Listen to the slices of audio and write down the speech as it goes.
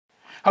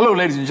Hello,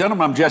 ladies and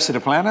gentlemen. I'm Jesse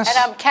Duplantis. And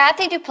I'm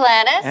Kathy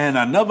Duplantis. And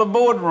another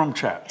boardroom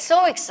chat.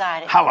 So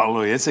excited.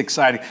 Hallelujah. It's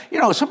exciting. You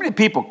know, so many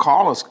people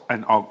call us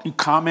and you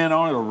comment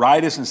on it or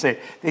write us and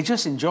say they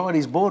just enjoy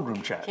these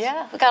boardroom chats.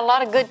 Yeah, we got a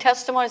lot of good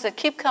testimonies that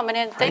keep coming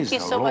in. Praise Thank you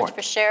so Lord. much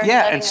for sharing.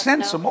 Yeah, and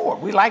send some more.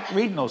 We like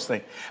reading those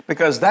things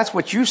because that's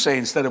what you say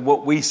instead of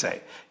what we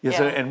say. You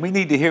say, and we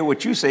need to hear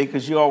what you say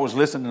because you always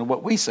listen to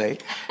what we say.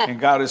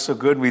 And God is so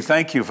good. We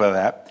thank you for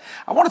that.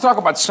 I want to talk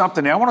about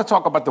something. I want to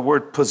talk about the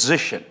word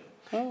position.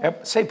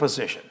 Say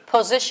position.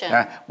 Position.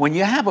 When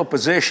you have a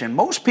position,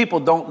 most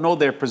people don't know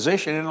their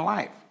position in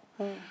life.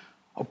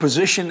 A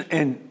position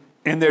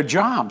in their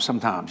job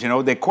sometimes. You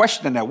know, they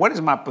question that. What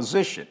is my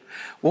position?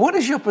 Well, what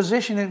is your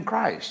position in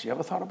Christ? You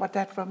ever thought about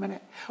that for a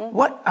minute?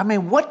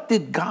 What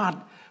did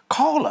God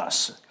call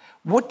us?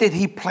 What did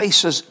he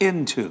place us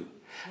into?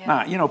 Yeah.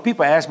 Now, you know,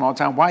 people ask me all the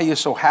time, why are you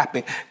so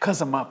happy?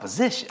 Because of my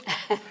position.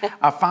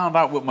 I found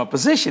out what my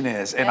position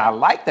is, and I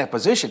like that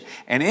position.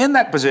 And in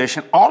that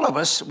position, all of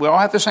us, we all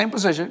have the same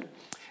position,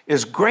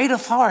 is great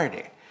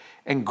authority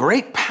and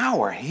great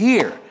power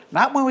here.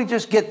 Not when we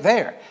just get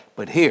there,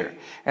 but here.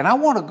 And I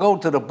want to go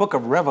to the book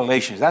of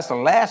Revelations. That's the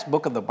last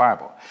book of the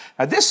Bible.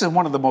 Now, this is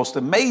one of the most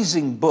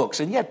amazing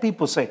books, and yet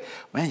people say,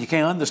 man, you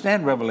can't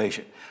understand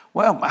Revelation.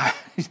 Well,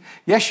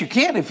 yes, you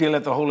can if you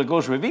let the Holy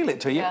Ghost reveal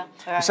it to you. Yeah,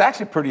 right. It's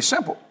actually pretty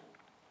simple.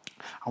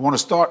 I want to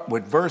start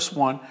with verse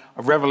 1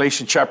 of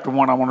Revelation chapter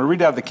 1. I want to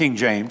read out the King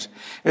James.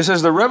 It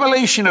says, the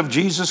revelation of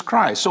Jesus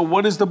Christ. So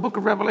what is the book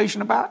of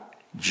Revelation about?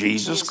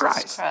 Jesus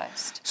Christ.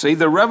 See,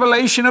 the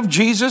revelation of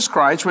Jesus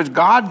Christ, which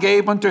God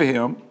gave unto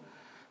him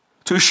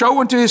to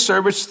show unto his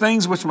servants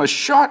things which must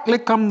shortly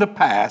come to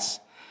pass.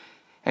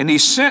 And he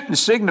sent and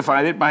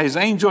signified it by his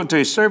angel unto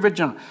his servant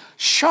John.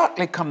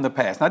 Shortly come to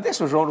pass. Now, this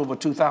was wrote over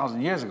 2,000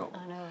 years ago.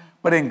 I know.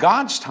 But in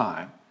God's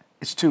time,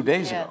 it's 2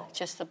 days ago.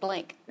 Just a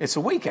blink. It's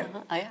a weekend.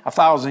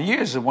 1,000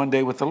 years is one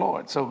day with the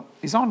Lord. So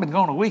he's only been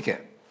gone a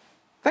weekend.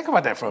 Think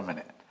about that for a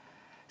minute.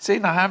 See,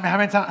 now how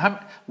many times,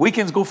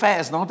 weekends go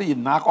fast, don't they? You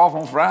knock off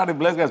on Friday,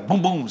 bless God,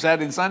 boom, boom,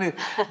 Saturday and Sunday.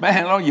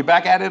 Man, Lord, you're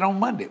back at it on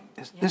Monday.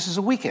 This is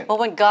a weekend. Well,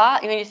 when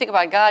you think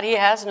about God, he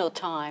has no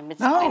time.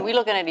 And we're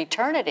looking at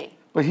eternity.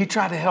 But he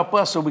tried to help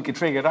us so we could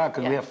figure it out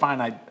because we have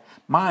finite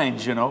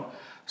minds, you know.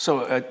 So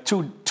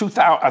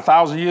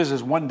 1,000 years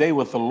is one day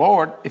with the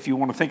Lord, if you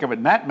want to think of it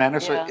in that manner.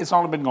 So it's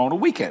only been gone a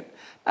weekend.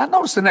 Now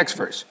notice the next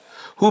verse.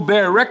 Who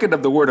bear record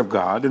of the word of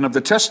God and of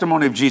the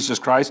testimony of Jesus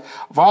Christ,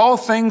 of all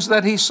things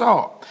that he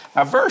saw.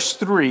 Now verse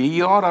 3,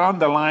 you ought to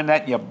underline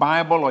that in your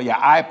Bible or your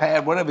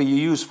iPad, whatever you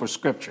use for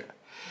scripture.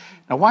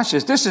 Now watch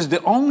this. This is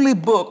the only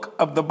book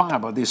of the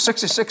Bible. There's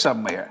 66 of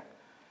them here.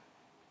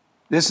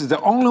 This is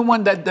the only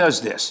one that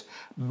does this.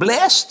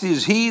 Blessed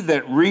is he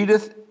that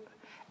readeth,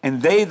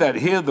 and they that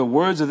hear the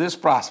words of this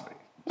prophecy.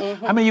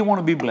 How many of you want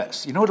to be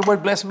blessed? You know what the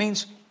word blessed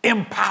means?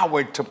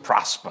 Empowered to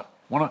prosper.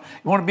 You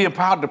want to be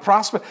empowered to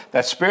prosper?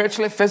 That's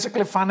spiritually,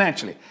 physically,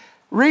 financially.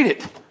 Read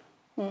it.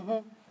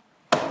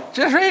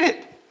 Just read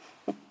it.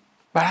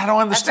 But I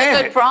don't understand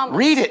That's a good promise.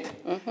 Read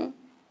it.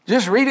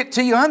 Just read it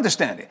till you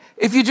understand it.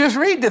 If you just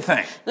read the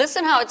thing.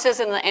 Listen how it says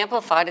in the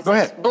Amplified. It Go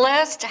says, ahead.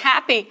 Blessed,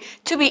 happy,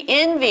 to be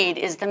envied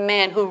is the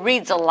man who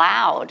reads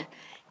aloud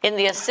in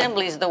the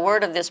assemblies the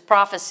word of this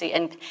prophecy.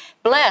 And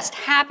blessed,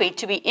 happy,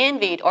 to be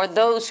envied are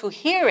those who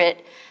hear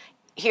it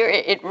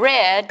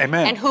read,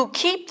 Amen. And who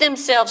keep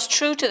themselves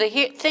true to the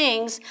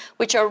things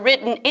which are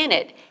written in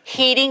it,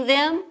 heeding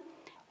them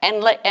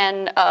and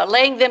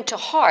laying them to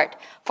heart,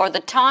 for the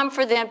time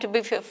for them to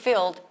be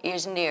fulfilled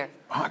is near.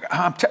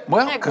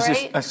 Well, because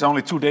that's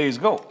only 2 days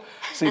ago.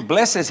 See,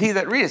 blessed is he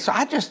that readeth. So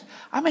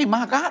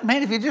my God,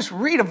 man, if you just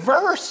read a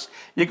verse,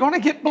 you're going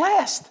to get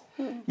blessed.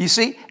 You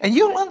see, and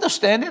you'll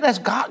understand it as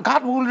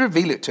God will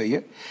reveal it to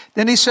you.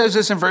 Then he says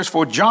this in verse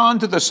 4, John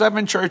to the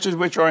 7 churches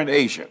which are in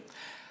Asia.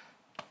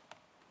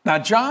 Now,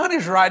 John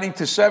is writing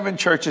to 7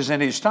 churches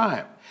in his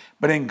time.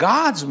 But in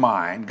God's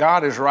mind,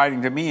 God is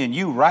writing to me and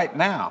you right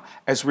now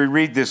as we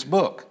read this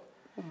book.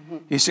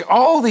 You see,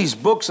 all these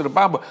books of the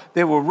Bible,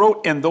 they were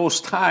wrote in those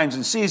times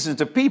and seasons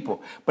to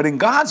people. But in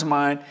God's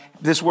mind,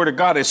 this word of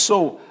God is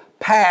so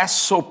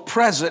past, so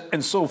present,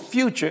 and so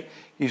future,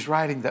 he's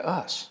writing to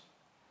us.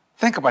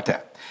 Think about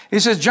that. He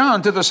says,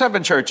 John, to the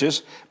 7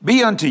 churches,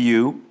 be unto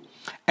you,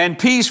 and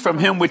peace from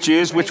him which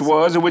is, which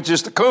was, and which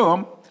is to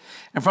come,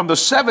 and from the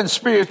 7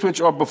 spirits which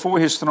are before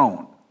his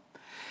throne.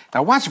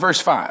 Now watch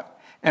verse 5.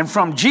 And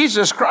from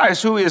Jesus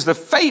Christ, who is the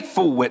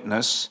faithful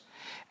witness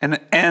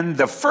and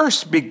the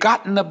first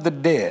begotten of the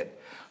dead.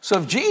 So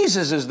if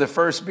Jesus is the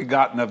first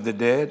begotten of the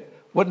dead,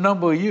 what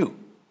number are you?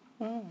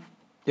 You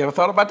ever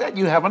thought about that?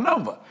 You have a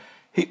number.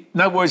 In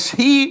other words,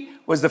 he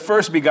was the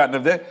first begotten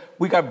of the dead.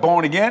 We got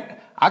born again.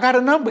 I got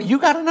a number. You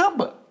got a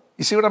number.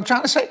 You see what I'm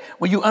trying to say?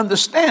 When you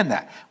understand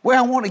that. Where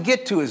I want to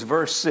get to is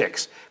verse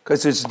 6,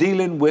 because it's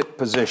dealing with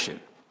position.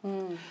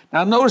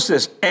 Now notice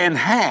this, and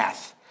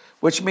hath,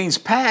 which means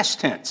past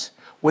tense,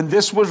 when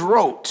this was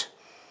wrote.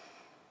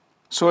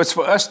 So it's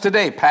for us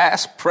today,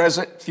 past,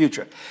 present,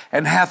 future.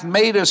 And hath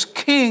made us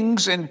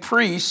kings and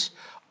priests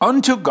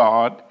unto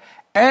God,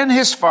 and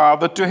his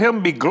Father. To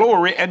him be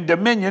glory and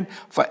dominion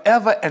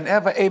forever and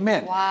ever.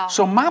 Amen. Wow.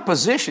 So my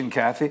position,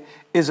 Kathy,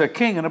 is a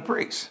king and a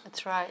priest.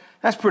 That's right.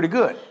 That's pretty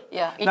good.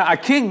 Yeah. Now, a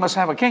king must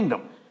have a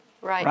kingdom.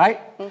 Right.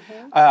 Right?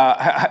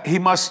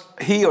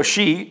 Mm-hmm. He or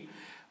she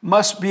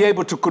must be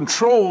able to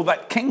control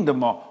that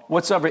kingdom or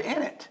whatsoever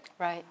in it.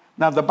 Right.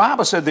 Now, the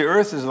Bible said the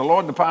earth is the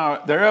Lord and the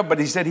power thereof, but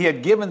he said he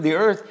had given the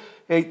earth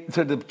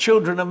to the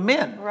children of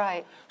men.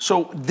 Right.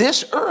 So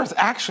this earth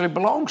actually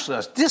belongs to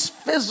us. This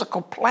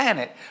physical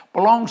planet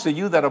belongs to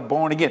you that are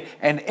born again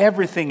and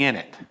everything in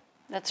it.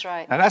 That's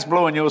right. Now that's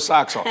blowing your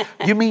socks off.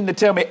 You mean to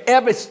tell me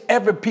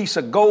every piece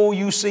of gold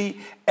you see,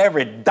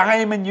 every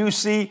diamond you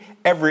see,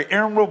 every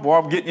emerald, boy,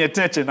 I'm getting your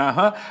attention,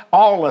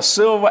 all the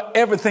silver,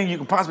 everything you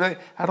can possibly,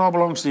 that all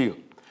belongs to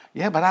you.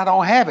 Yeah, but I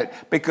don't have it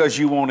because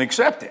you won't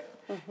accept it.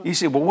 Mm-hmm. You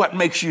say, well, what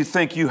makes you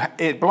think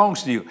it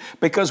belongs to you?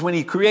 Because when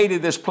he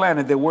created this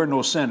planet, there were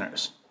no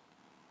sinners.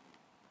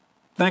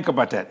 Think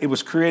about that. It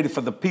was created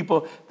for the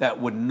people that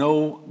would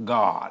know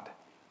God.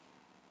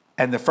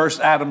 And the first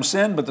Adam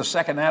sinned, but the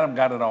second Adam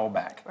got it all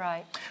back.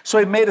 Right. So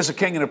he made us a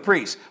king and a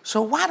priest.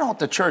 So why don't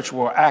the church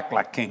world act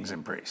like kings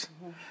and priests?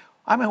 Mm-hmm.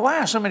 I mean, why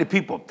are so many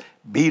people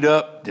beat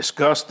up,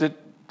 disgusted,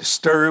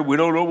 disturbed? We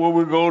don't know what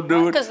we're going to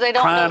do. Because they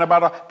don't crying know.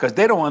 about it. Because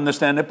they don't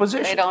understand their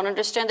position. They don't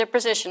understand their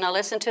position. Now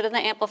listen to it in the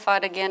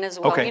Amplified again as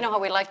well. Okay. You know how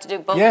we like to do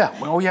both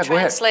Go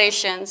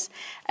translations. ahead.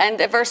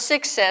 And verse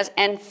 6 says,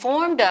 and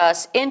formed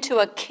us into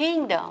a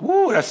kingdom.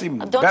 Ooh, that's even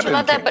better. Don't you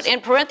love that? Kings. But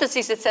in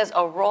parentheses it says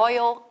a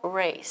royal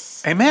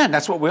race. Amen.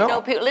 That's what we are.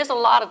 You know, there's a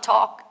lot of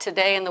talk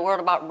today in the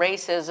world about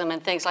racism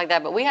and things like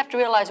that, but we have to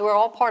realize we're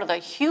all part of the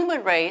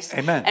human race.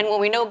 Amen. And when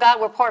we know God,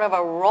 we're part of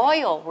a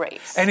royal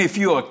race. And if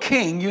you're a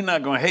king, you're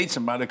not going to hate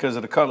somebody because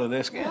of the color of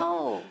their skin.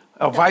 No.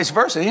 Or vice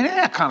versa. Any of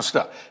that kind of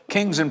stuff.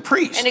 Kings and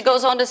priests. And it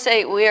goes on to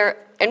say,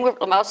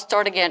 I'll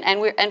start again,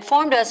 and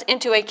formed us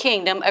into a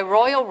kingdom, a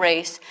royal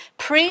race,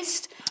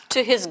 priest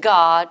to his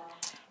God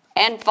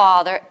and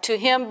Father. To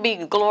him be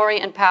glory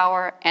and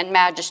power and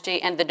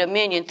majesty and the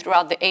dominion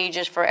throughout the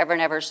ages forever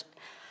and ever.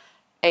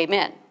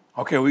 Amen.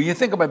 Okay, well, you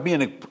think about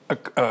being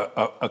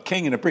a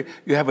king and a priest,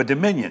 you have a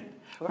dominion,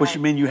 which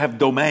means you have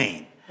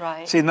domain.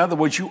 Right. See, in other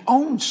words, you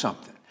own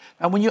something.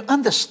 Now, when you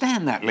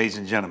understand that, ladies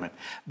and gentlemen,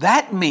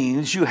 that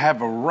means you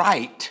have a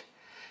right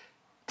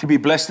to be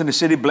blessed in the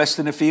city, blessed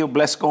in the field,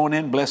 blessed going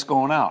in, blessed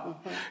going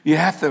out.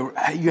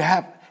 Mm-hmm. You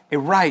have a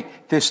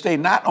right to stay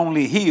not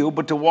only healed,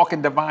 but to walk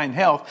in divine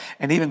health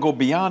and even go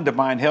beyond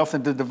divine health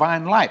into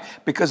divine life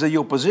because of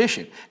your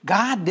position.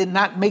 God did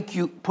not make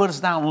you put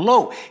us down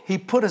low. He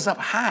put us up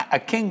high, a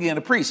king and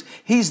a priest.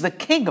 He's the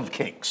King of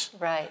Kings.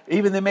 Right.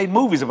 Even they made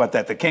movies about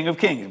that, the King of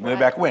Kings, way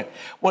back when.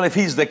 Well, if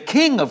he's the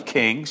King of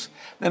Kings,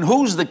 then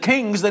who's the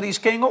kings that he's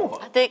king over?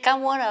 I think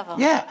I'm one of them.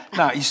 Yeah.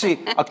 Now, you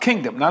see, a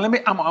kingdom. Now, I'm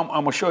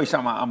going to show you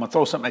something. I'm going to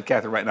throw something at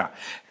Kathy right now.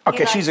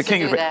 Okay, she's a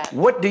king.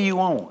 What do you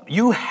own?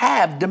 You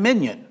have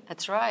dominion.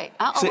 That's right.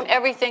 I own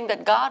everything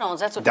that God owns.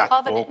 That's what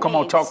covenant means. Come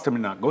on, talk to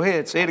me now. Go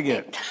ahead. Say it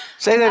again.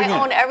 Say that again.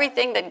 I own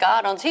everything that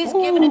God owns. He's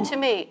given it to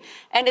me.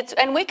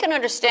 And we can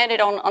understand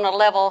it on a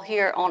level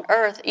here on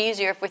earth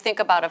easier if we think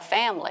about a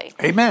family.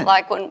 Amen.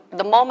 Like when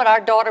the moment our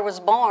daughter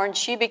was born,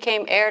 she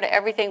became heir to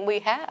everything we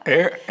have.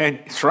 Heir, and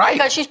it's right.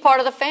 Because she's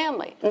part of the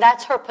family. And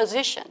that's her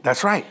position.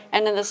 That's right.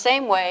 And in the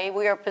same way,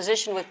 we are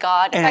positioned with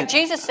God. In fact,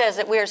 Jesus says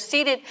that we are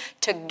seated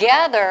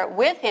together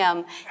with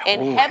him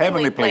in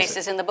heavenly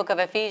places in the book of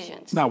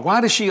Ephesians. Now, why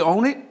does she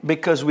own it?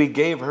 Because we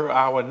gave her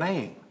our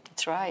name.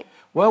 That's right.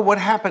 Well, what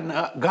happened?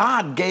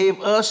 God gave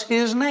us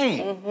his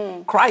name.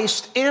 Mm-hmm.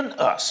 Christ in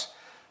us.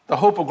 The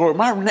hope of glory.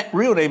 My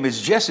real name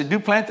is Jesse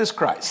Duplantis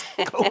Christ.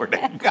 Glory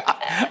to God.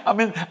 I'm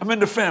in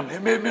the family.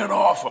 It made me an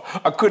offer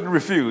I couldn't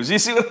refuse. You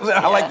see what I'm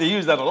saying? I like to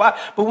use that a lot.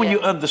 But when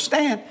you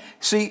understand,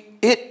 see,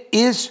 it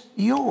is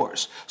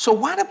yours. So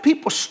why do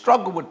people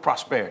struggle with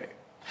prosperity?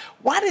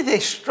 Why do they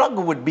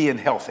struggle with being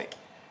healthy,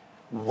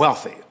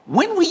 wealthy?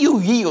 When will you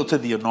yield to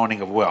the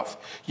anointing of wealth?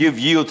 You've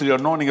yielded to the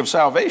anointing of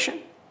salvation.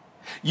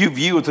 You've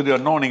yielded to the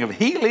anointing of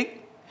healing.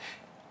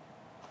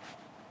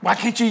 Why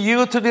can't you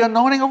yield to the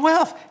anointing of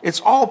wealth?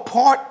 It's all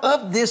part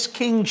of this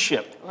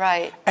kingship.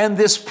 Right. And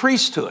this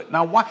priesthood.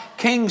 Now, why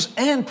kings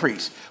and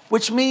priests?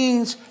 Which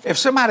means if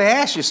somebody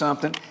asks you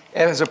something,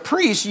 as a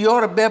priest, you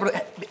ought to be able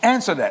to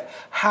answer that.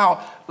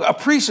 How a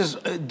priest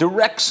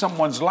directs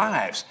someone's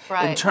lives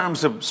in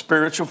terms of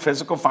spiritual,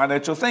 physical,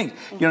 financial things.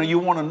 Mm-hmm. You know, you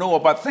want to know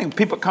about things.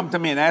 People come to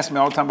me and ask me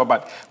all the time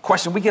about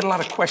questions. We get a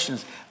lot of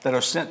questions that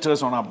are sent to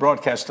us on our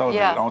broadcast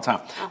television all the time.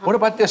 What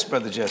about this,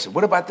 Brother Jesse?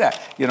 What about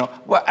that? You know,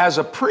 well, as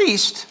a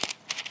priest,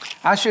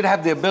 I should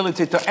have the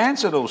ability to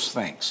answer those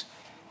things.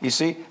 You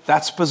see,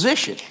 that's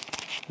position.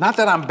 Not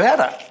that I'm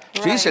better.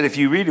 Jesus said, if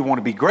you really want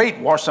to be great,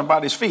 wash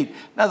somebody's feet.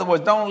 In other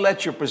words, don't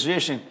let your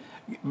position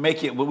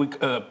make it,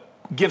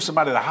 give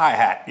somebody the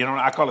hi-hat. You know,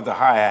 I call it the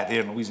hi-hat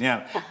here in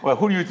Louisiana. Well,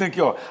 who do you think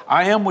you are?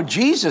 I am what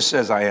Jesus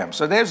says I am.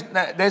 So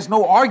there's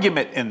no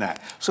argument in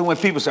that. So when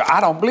people say,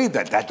 I don't believe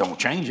that, that don't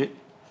change it.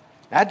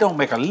 That don't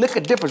make a lick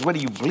of difference whether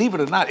you believe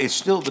it or not. It's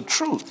still the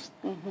truth.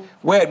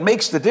 Where it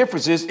makes the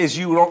difference is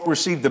you don't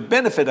receive the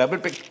benefit of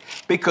it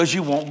because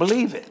you won't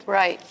believe it.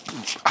 Right.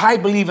 I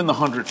believe in the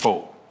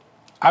 100-fold.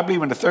 I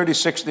believe in the 30,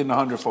 60, and the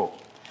 100-fold.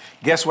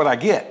 Guess what I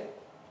get?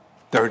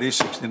 30,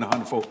 60, and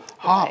 100-fold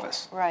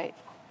harvest. Right.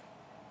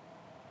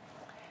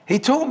 He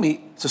told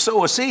me to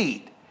sow a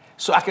seed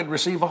so I could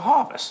receive a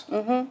harvest.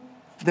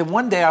 Then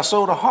one day I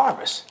sowed a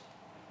harvest.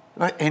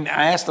 And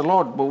I asked the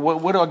Lord, well,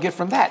 what do I get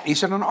from that? He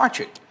said, an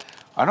orchard.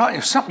 I know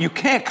it's something you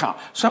can't count.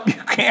 Something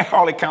you can't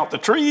hardly count the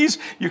trees.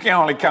 You can't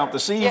hardly count the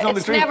seeds on the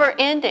trees. It's never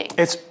ending.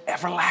 It's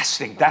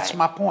everlasting. That's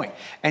my point.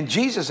 And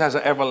Jesus has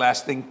an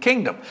everlasting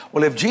kingdom.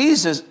 Well, if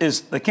Jesus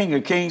is the King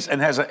of Kings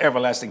and has an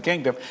everlasting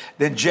kingdom,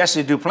 then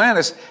Jesse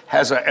Duplantis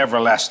has an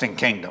everlasting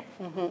kingdom.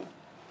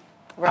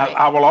 Right.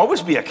 I will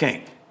always be a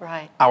king.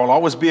 Right. I will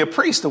always be a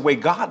priest the way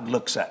God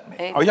looks at me.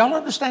 Amen. Are y'all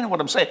understanding what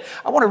I'm saying?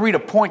 I want to read a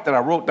point that I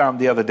wrote down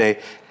the other day.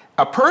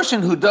 A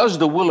person who does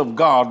the will of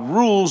God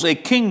rules a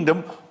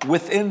kingdom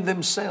within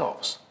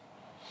themselves.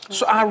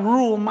 So I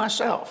rule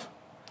myself.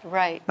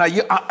 Right. Now,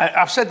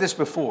 I've said this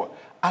before.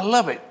 I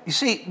love it. You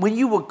see, when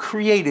you were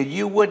created,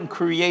 you weren't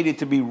created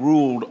to be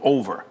ruled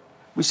over.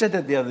 We said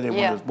that the other day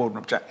when I was boarding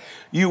up chat.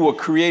 You were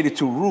created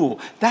to rule.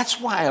 That's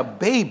why a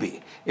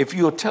baby, if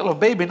you'll tell a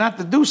baby not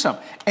to do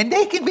something, and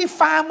they can be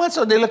 5 months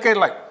old, they look at it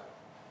like,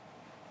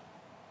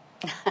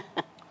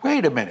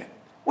 wait a minute.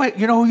 Wait,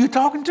 you know who you're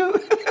talking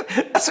to?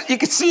 You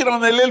can see it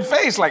on their little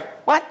face, like,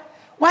 what?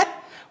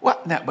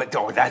 Now, but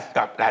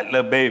that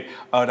little baby,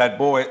 that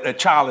boy, that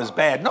child is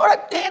bad. No,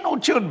 there ain't no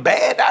children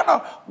bad. I know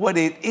what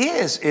it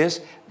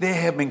is they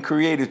have been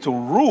created to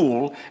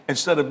rule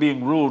instead of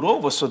being ruled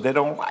over, so they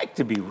don't like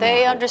to be ruled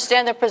They over.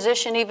 understand their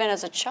position even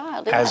as a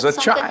child. As a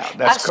child,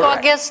 that's so correct.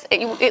 I guess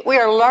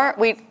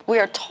we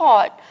are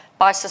taught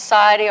by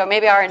society, or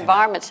maybe our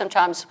environment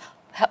sometimes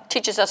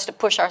teaches us to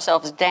push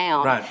ourselves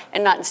down,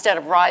 and not instead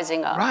of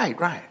rising up.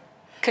 Right.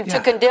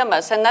 To condemn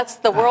us, and that's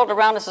the world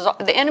around us.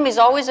 The enemy's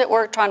always at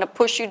work trying to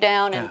push you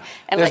down and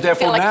let you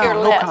feel like you're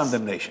less. No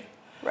condemnation.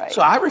 Right.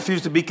 So I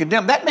refuse to be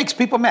condemned. That makes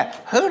people mad.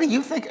 Who do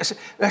you think?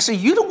 I say,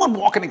 you're the one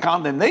walking in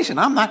condemnation.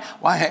 I'm not.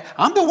 Why?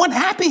 I'm the one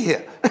happy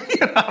here.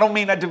 I don't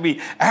mean that to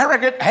be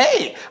arrogant.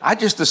 Hey, I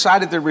just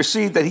decided to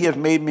receive that he has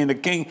made me a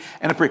king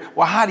and a priest.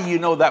 Well, how do you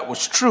know that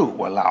was true?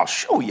 Well, I'll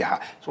show you how.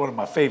 It's one of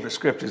my favorite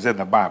scriptures in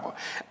the Bible.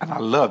 And I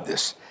love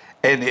this.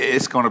 And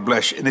it's going to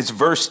bless you. And it's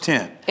verse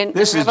 10.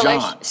 This is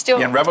John.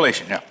 Still in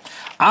Revelation,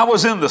 I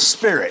was in the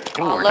Spirit,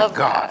 glory to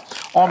God,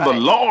 on the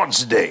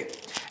Lord's day,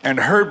 and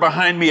heard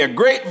behind me a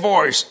great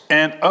voice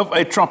and of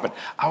a trumpet.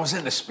 I was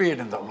in the Spirit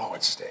in the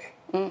Lord's day.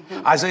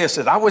 Isaiah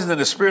said, I was in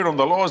the Spirit on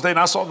the Lord's day, and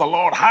I saw the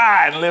Lord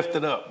high and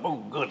lifted up. Oh,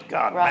 good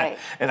God, man.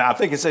 And I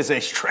think it says a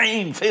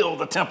train filled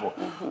the temple.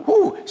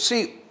 Ooh,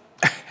 see,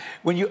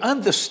 when you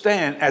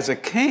understand as a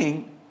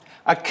king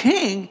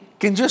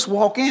can just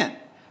walk in.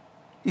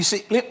 You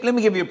see, let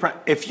me give you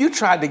if you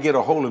tried to get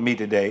a hold of me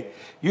today,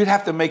 you'd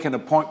have to make an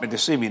appointment to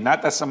see me.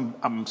 Not that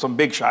I'm some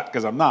big shot,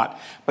 because I'm not,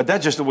 but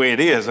that's just the way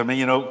it is. I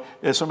mean,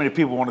 there's so many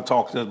people want to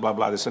talk to us, blah,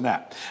 blah, this and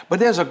that. But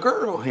there's a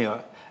girl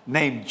here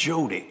named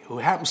Jody, who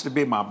happens to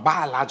be my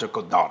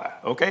biological daughter,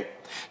 okay?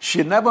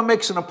 She never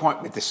makes an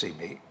appointment to see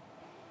me.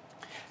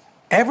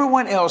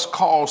 Everyone else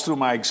calls through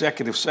my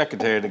executive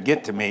secretary to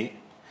get to me,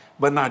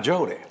 but not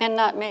Jody. And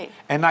not me.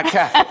 And not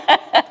Kathy.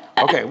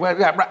 Okay, well,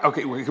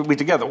 okay, we can be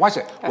together. Watch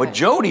that. What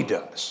Jody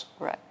does,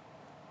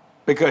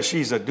 because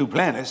she's a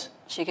Duplantis,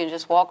 she can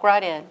just walk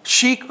right in.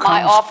 She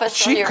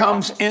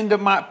comes into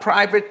my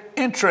private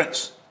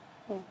entrance.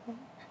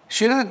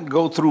 She doesn't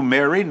go through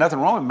Mary. Nothing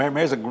wrong with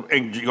Mary.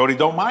 And Jody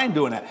don't mind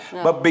doing that.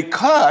 No. But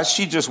because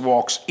she just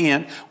walks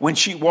in, when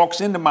she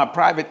walks into my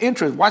private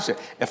entrance, watch it.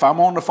 If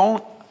I'm on the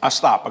phone, I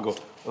stop. I go,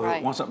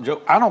 want something,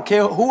 Joe? I don't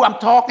care who I'm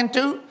talking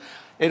to.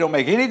 It don't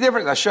make any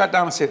difference. I shut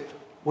down and said,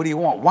 what do you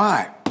want?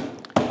 Why?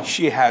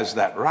 She has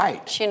that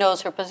right. She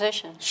knows her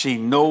position. She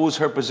knows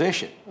her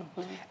position.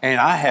 And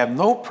I have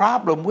no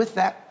problem with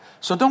that.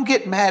 So don't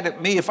get mad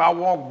at me if I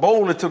walk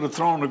boldly to the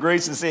throne of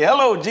grace and say,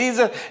 hello,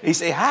 Jesus. He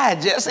say, hi,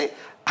 Jesse.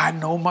 I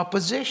know my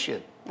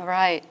position.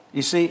 Right.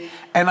 You see?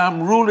 And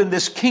I'm ruling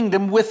this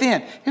kingdom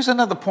within. Here's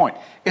another point.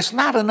 It's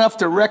not enough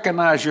to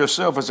recognize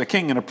yourself as a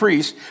king and a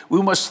priest.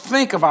 We must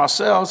think of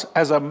ourselves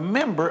as a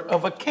member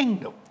of a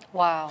kingdom.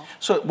 Wow.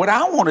 So what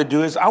I want to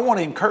do is I want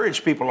to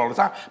encourage people all the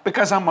time,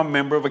 because I'm a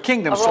member of a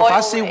kingdom. So if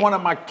I see one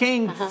of my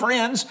king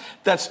friends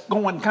that's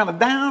going kind of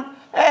down,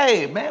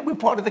 hey, man, we're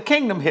part of the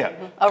kingdom here.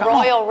 A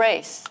royal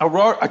race.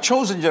 A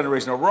chosen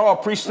generation, a royal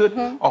priesthood,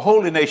 a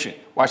holy nation.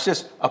 Watch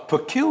this, a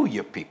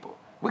peculiar people.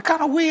 We're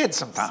kind of weird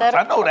sometimes.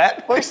 I know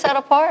that. We're set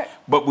apart.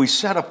 But we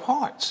set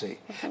apart, see.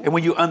 And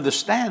when you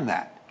understand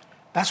that,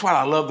 that's why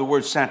I love the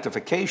word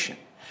sanctification.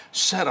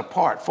 Set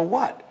apart for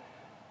what?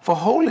 For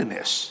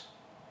holiness.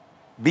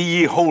 Be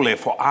ye holy,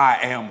 for I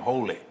am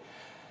holy.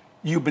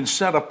 You've been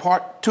set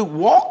apart to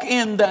walk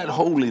in that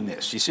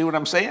holiness. You see what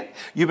I'm saying?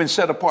 You've been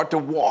set apart to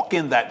walk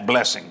in that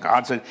blessing.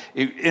 God said,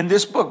 in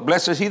this book,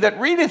 blessed is he that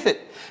readeth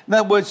it. In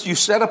other words, you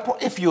set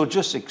apart, if you'll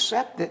just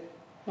accept it.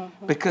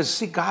 Because,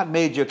 see, God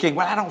made you a king.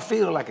 Well, I don't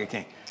feel like a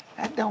king.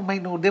 That don't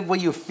make no difference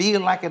whether you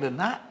feel like it or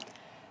not.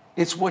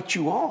 It's what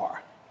you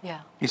are.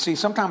 Yeah. You see,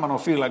 sometimes I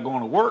don't feel like going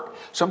to work.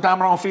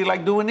 Sometimes I don't feel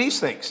like doing these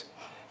things.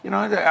 You know,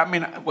 I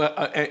mean,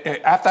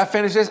 after I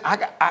finish this,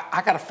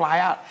 I got to fly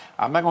out.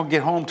 I'm not going to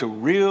get home till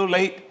real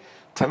late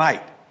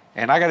tonight.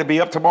 And I got to be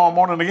up tomorrow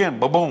morning again.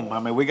 Boom. I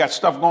mean, we got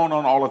stuff going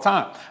on all the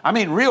time. I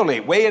mean, real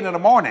late, way into the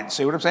morning.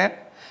 See what I'm saying?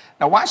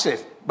 Now, watch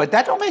this. But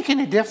that don't make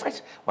any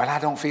difference. Well, I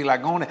don't feel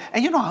like going there.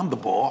 And you know, I'm the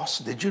boss.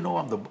 Did you know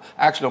I'm the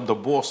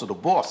boss of the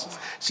bosses?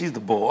 She's the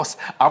boss.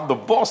 I'm the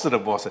boss of the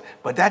bosses.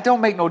 But that don't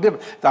make no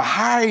difference. The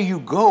higher you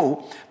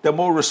go, the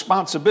more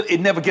responsibility.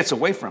 It never gets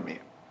away from you.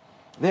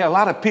 There are a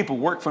lot of people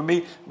work for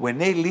me. When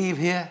they leave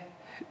here,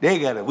 they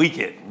got a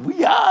weekend.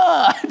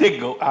 They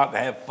go out to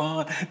have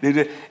fun.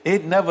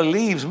 It never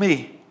leaves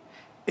me.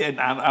 And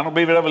I don't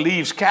believe it ever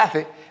leaves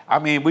Kathy. I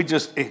mean, we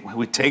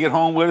take it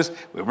home with us.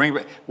 We bring it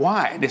back.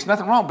 Why? And there's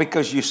nothing wrong,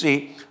 because you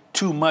see,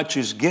 too much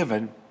is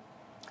given,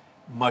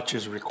 much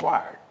is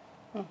required.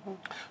 Mm-hmm.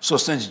 So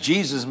since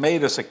Jesus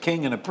made us a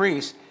king and a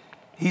priest,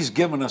 he's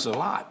given us a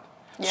lot.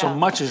 Yeah. So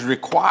much is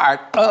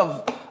required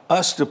of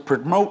us to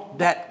promote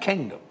that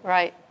kingdom.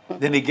 Right.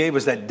 Then he gave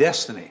us that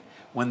destiny.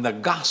 When the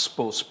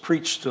gospel's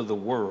preached to the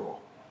world,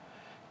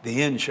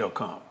 the end shall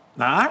come.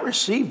 Now, I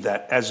received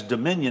that as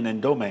dominion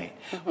and domain.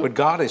 Mm-hmm. But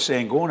God is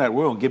saying, go in that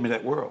world and give me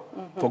that world.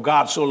 Mm-hmm. For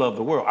God so loved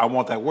the world. I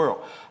want that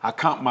world. I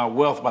count my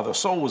wealth by the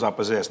souls I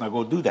possess. Now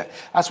go do that.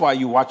 That's why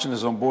you're watching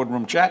us on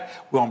Boardroom Chat.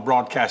 We're on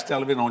broadcast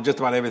television, on just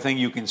about everything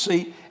you can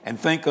see and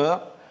think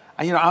of.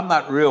 And, you know, I'm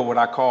not real what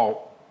I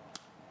call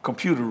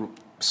computer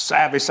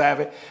savvy.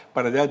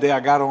 But the other day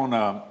I got on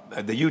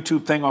the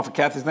YouTube thing off of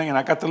Kathy's thing, and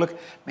I got to look.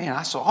 Man,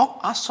 I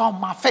saw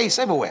my face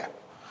everywhere.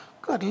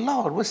 Good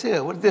Lord, what's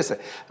here? What is this?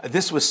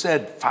 This was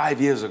said 5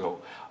 years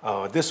ago.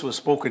 This was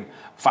spoken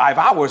 5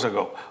 hours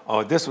ago.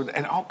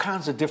 And all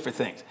kinds of different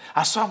things.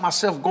 I saw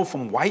myself go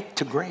from white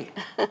to gray.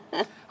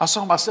 I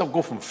saw myself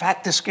go from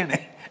fat to skinny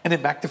and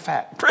then back to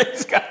fat.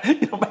 Praise God.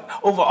 You know,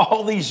 over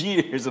all these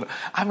years.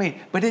 I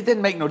mean, but it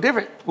didn't make no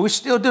difference. We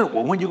still do it.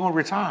 Well, when are you going to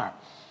retire?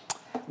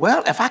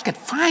 Well, if I could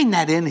find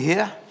that in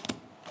here,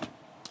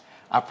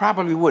 I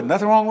probably would.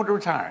 Nothing wrong with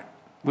retiring.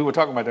 We were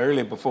talking about that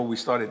earlier before we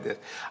started this.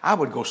 I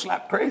would go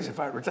slap crazy if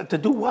I retired. To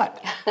do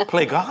what?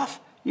 Play golf?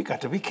 You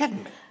got to be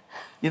kidding me.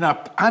 You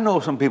know, I know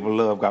some people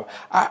love golf.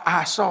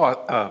 I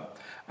saw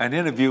an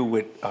interview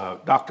with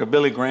Dr.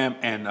 Billy Graham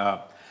and,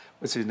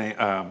 what's his name?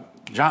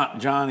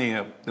 Johnny,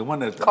 the one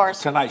that the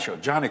Tonight Show,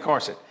 Johnny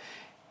Carson.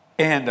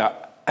 And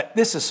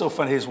this is so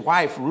funny. His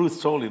wife,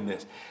 Ruth, told him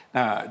this.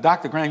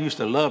 Dr. Graham used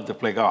to love to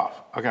play golf.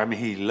 Okay, I mean,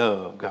 he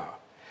loved golf.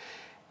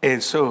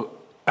 And so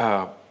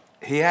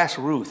he asked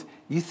Ruth,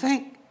 you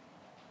think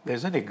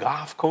there's any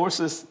golf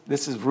courses?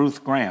 This is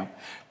Ruth Graham.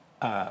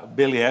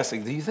 Billy asked,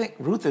 do you think,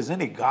 Ruth, there's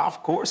any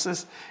golf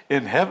courses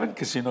in heaven?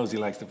 Because she knows he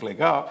likes to play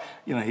golf.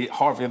 You know,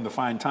 hard for him to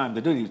find time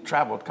to do it. He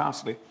traveled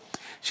constantly.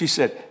 She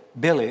said,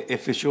 Billy,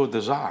 if it's your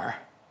desire,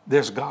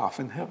 there's golf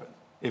in heaven,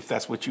 if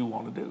that's what you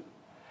want to do.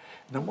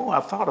 And the more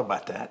I thought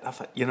about that, I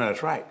thought, you know,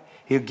 that's right.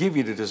 He'll give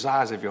you the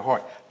desires of your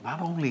heart,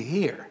 not only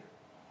here,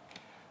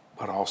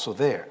 but also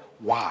there.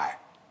 Why?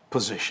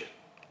 Position.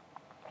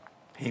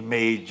 He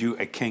made you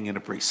a king and a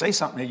priest. Say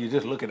something, you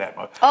just look at that.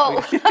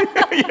 Oh.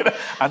 You know,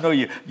 I know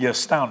you're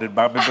astounded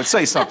by me, but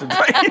say something,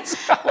 please.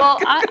 Well,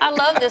 I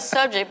love this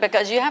subject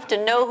because you have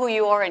to know who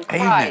you are in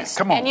Christ. Amen.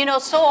 Come on. And, you know,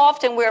 so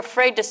often we're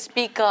afraid to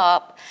speak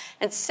up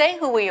and say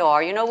who we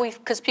are, you know,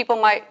 because people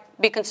might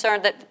be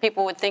concerned that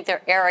people would think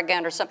they're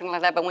arrogant or something like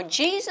that. But when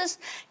Jesus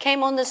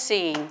came on the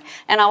scene,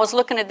 and I was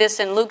looking at this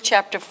in Luke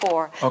chapter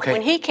 4,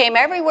 when he came,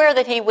 everywhere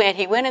that he went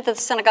into the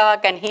synagogue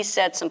and he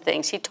said some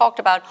things. He talked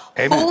about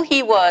who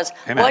he was,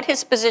 what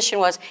his position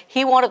was.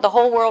 He wanted the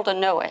whole world to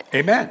know it.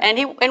 Amen.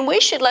 And we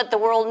should let the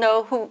world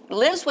know who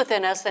lives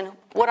within us and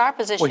what our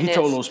position is. Well, he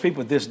told those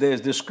people, this day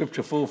is this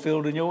scripture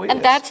fulfilled in your ears.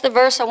 And that's the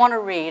verse I want to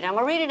read. I'm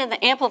going to read it in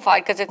the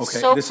Amplified because it's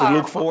so this powerful.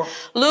 This is Luke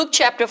 4? Luke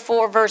chapter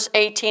 4, verse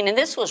 18. And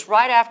this was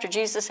right after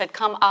Jesus had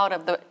come out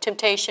of the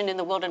temptation in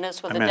the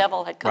wilderness where the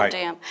devil had come to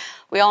him.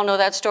 We all know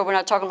that story. We're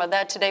not talking about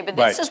that today. But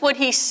this is what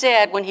he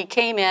said when he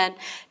came in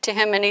to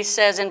him. And he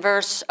says in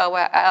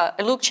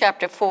Luke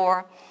chapter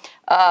 4,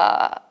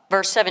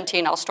 verse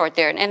 17, I'll start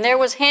there. And there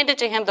was handed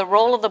to him the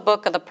roll of the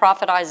book of the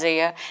prophet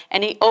Isaiah,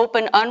 and he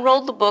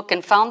unrolled the book,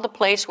 and found the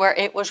place where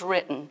it was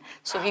written.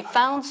 So he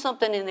found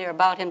something in there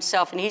about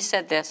himself, and he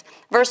said this,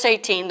 verse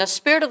 18, the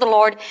Spirit of the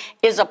Lord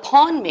is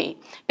upon me,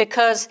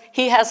 because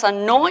he has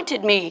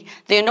anointed me,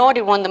 the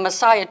anointed one, the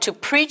Messiah, to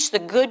preach the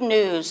good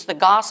news, the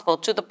gospel,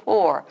 to the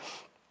poor.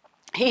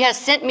 He has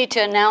sent me to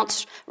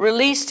announce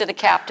release to the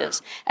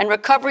captives and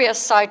recovery of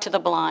sight to the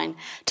blind,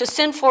 to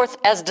send forth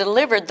as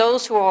delivered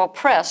those who are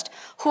oppressed,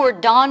 who are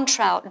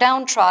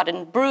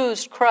downtrodden,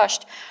 bruised,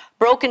 crushed,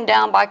 broken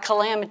down by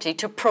calamity,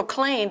 to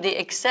proclaim the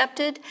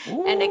accepted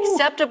and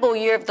acceptable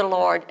year of the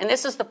Lord. And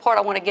this is the part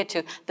I want to get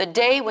to. The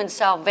day when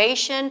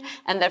salvation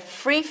and the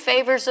free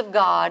favors of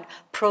God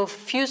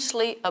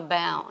profusely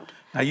abound.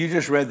 Now, you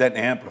just read that in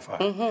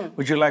Amplified. Mm-hmm.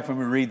 Would you like for me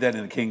to read that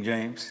in the King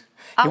James?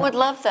 I would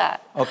love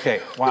that.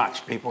 Okay,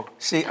 watch, people.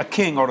 See, a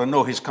king ought to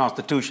know his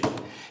constitution.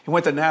 He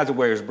went to Nazareth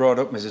where he was brought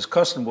up, as his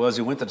custom was.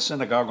 He went to the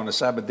synagogue on the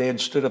Sabbath day and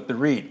stood up to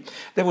read.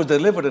 There was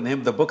delivered unto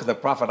him the book of the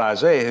prophet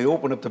Isaiah. He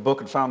opened up the book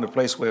and found the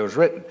place where it was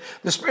written,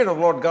 the Spirit of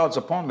the Lord God's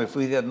upon me,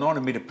 for he hath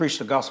anointed me to preach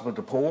the gospel to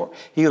the poor,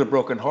 heal the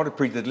brokenhearted,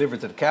 preach the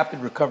deliverance to the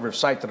captive, recovery of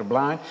sight to the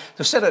blind,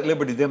 to set at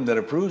liberty them that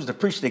are bruised, to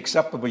preach the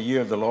acceptable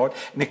year of the Lord.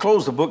 And he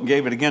closed the book and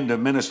gave it again to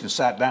the minister and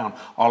sat down.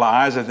 All the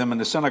eyes of them in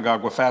the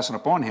synagogue were fastened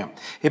upon him.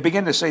 He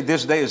began to say,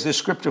 this day is this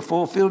scripture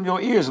fulfilled in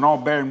your ears, and all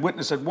bearing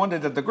witness had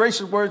wondered that the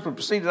gracious words were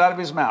proceeded out of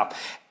his mouth.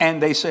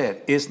 And they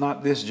said, is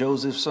not this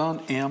Joseph's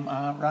son? Am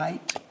I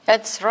right?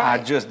 That's right.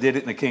 I just did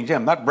it in the King James.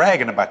 I'm not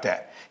bragging about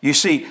that. You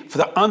see, for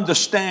to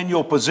understand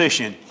your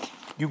position,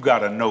 you got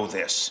to know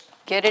this.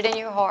 Get it in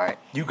your heart.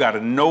 You got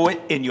to know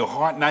it in your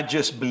heart, not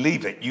just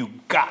believe it. You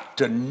got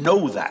to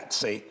know that,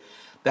 see.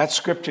 That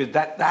scripture,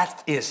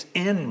 that is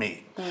in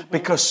me. Mm-hmm.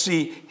 Because,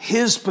 see,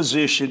 his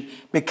position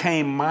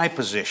became my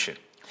position.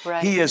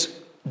 Right. He is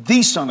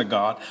the Son of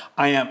God.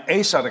 I am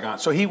a Son of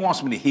God. So he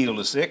wants me to heal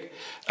the sick,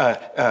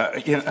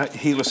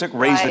 heal the sick,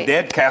 raise the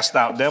dead, cast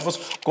out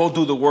devils, go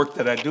do the work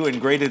that I do,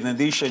 and greater than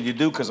these shall you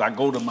do, because I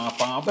go to my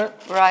Father.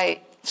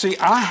 Right. See,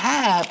 I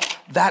have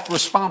that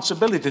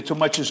responsibility. Too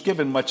much is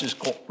given, much is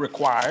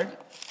required.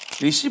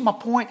 Do you see my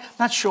point?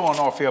 Not showing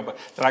off here, but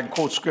that I can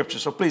quote scripture,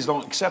 so please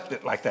don't accept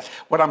it like that.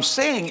 What I'm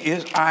saying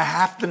is I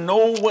have to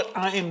know what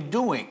I am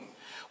doing.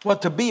 Well,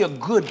 to be a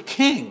good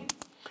king,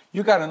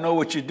 you got to know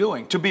what you're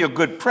doing. To be a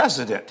good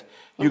president,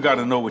 you got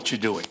to know what you're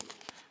doing.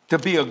 To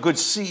be a good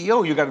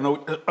CEO, you got to know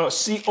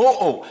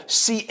COO,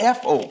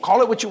 CFO,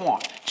 call it what you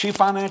want. Chief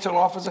Financial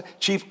Officer,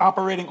 Chief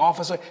Operating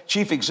Officer,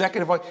 Chief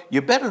Executive Officer.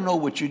 You better know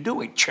what you're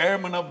doing.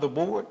 Chairman of the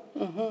board.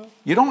 Mm-hmm.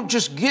 You don't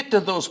just get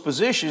to those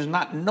positions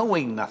not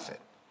knowing nothing.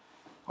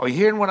 Are you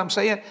hearing what I'm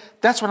saying?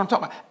 That's what I'm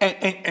talking about.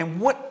 And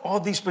what all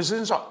these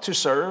positions are to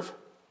serve?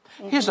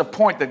 Mm-hmm. Here's a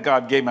point that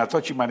God gave me I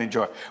thought you might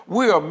enjoy.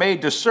 We are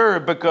made to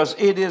serve because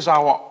it is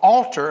our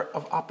altar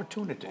of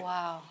opportunity.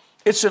 Wow.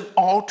 It's an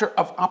altar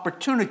of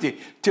opportunity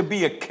to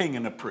be a king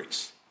and a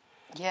priest.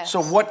 Yes.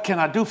 So what can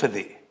I do for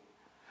thee?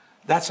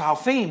 That's our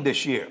theme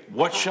this year.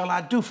 What shall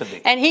I do for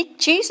thee? And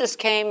Jesus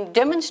came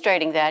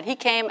demonstrating that. He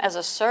came as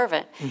a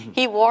servant. Mm-hmm.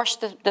 He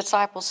washed the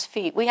disciples'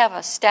 feet. We have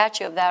a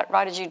statue of that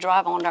right as you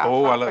drive onto our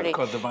property. I love it.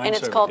 Called Divine and it's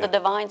Servant, called the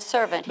Divine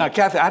Servant. Now,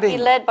 Kathy, he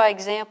led by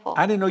example.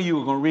 I didn't know you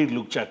were going to read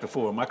Luke chapter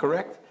 4. Am I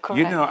correct? Correct.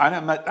 You know,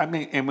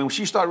 and when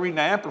she started reading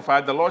the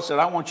Amplified, the Lord said,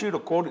 I want you to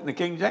quote it in the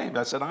King James.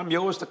 I said, I'm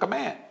yours to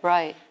command.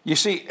 Right. You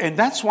see, and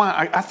that's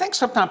why I think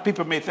sometimes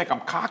people may think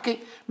I'm cocky.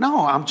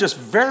 No, I'm just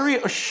very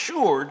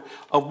assured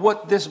of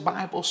what this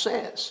Bible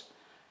says.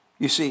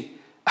 You see,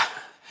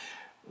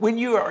 when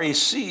you are a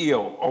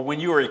CEO or when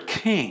you are a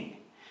king,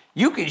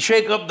 you can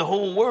shake up the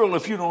whole world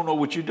if you don't know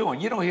what you're doing.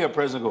 You don't hear a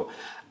president go,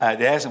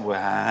 they ask him, well,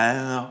 I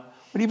don't know.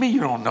 What do you mean you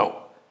don't know?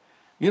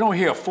 You don't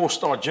hear a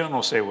 4-star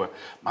general say, well,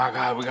 my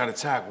God, we got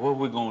attacked. What are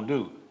we going to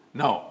do?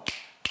 No,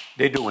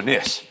 they're doing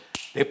this.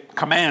 Their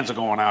commands are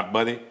going out,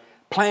 buddy.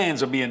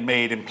 Plans are being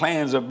made and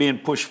plans are being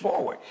pushed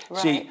forward.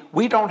 Right. See,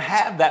 we don't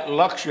have that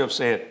luxury of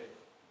saying,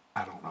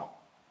 I don't know.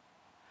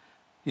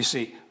 You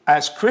see,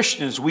 as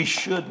Christians, we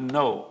should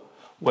know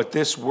what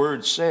this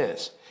word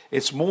says.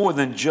 It's more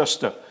than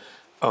just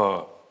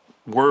a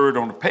word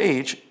on a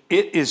page.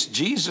 It is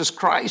Jesus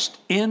Christ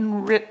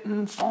in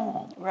written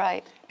form.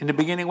 Right. In the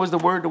beginning was the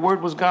Word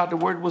was God, the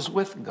Word was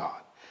with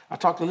God. I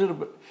talked a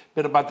little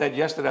bit about that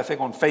yesterday, I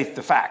think, on Faith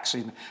to Facts.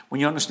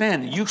 When you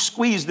understand, you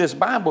squeeze this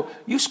Bible,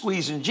 you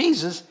squeezing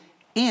Jesus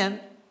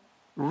in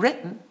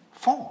written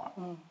form.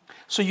 Mm.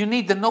 So you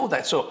need to know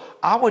that. So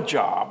our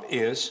job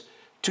is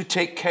to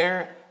take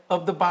care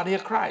of the body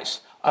of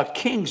Christ. A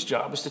king's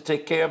job is to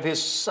take care of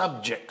his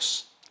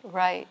subjects.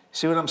 Right.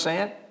 See what I'm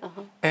saying?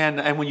 Uh-huh.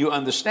 And when you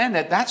understand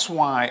that, that's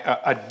why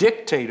a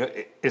dictator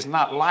is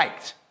not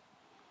liked.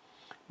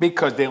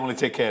 Because they only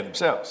take care of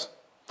themselves.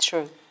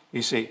 True.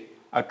 You see,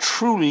 a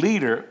true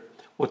leader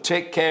will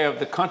take care of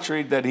the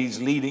country that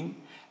he's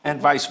leading, and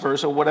vice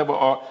versa, whatever,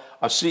 or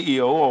a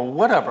CEO or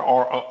whatever,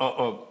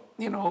 or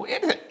you know,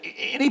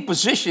 any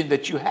position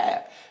that you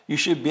have,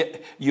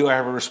 you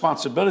have a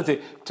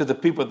responsibility to the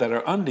people that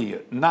are under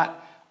you,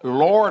 not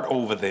lord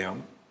over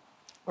them.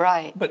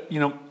 Right. But, you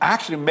know,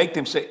 actually make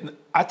them say,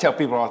 I tell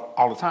people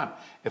all the time,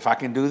 if I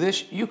can do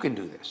this, you can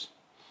do this.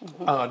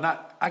 Mm-hmm.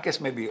 I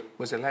guess maybe,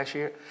 was it last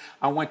year?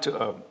 I went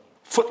to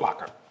Foot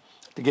Locker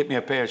to get me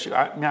a pair of shoes.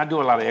 I do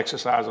a lot of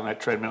exercise on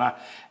that treadmill,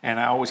 and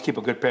I always keep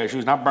a good pair of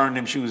shoes. And I burn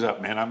them shoes up,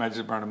 man. I might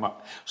just burn them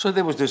up. So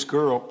there was this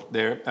girl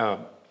there,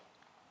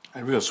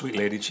 a real sweet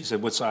lady. She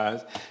said, what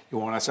size you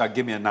want? I said,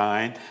 give me a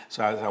 9.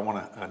 So I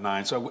want a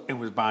 9. So I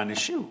was buying this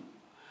shoe.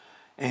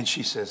 And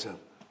she says,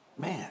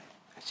 man,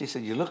 she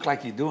said, you look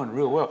like you're doing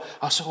real well.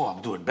 I said, oh,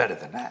 I'm doing better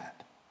than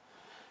that.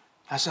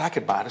 I said, I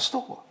could buy at a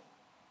store.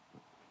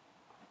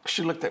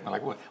 She looked at me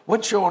like,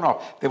 what's showing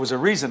off? There was a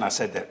reason I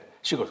said that.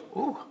 She goes,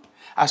 ooh.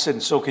 I said,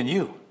 and so can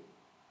you.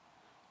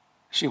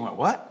 She went,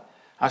 what?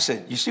 I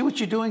said, you see what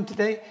you're doing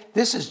today?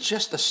 This is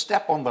just a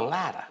step on the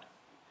ladder.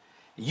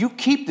 You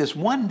keep this.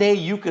 One day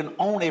you can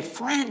own a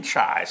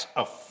franchise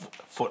of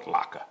Foot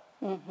Locker.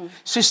 Mm-hmm.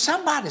 See,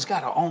 somebody's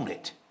got to own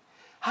it.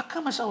 How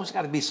come it's always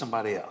got to be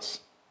somebody else?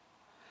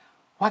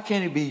 Why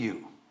can't it be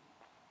you?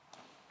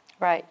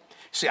 Right.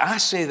 See, I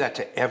say that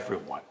to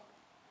everyone.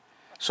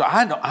 So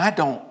I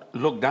don't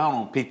look down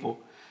on people.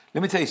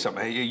 Let me tell you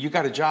something. Hey, you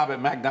got a job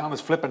at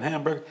McDonald's flipping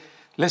hamburgers?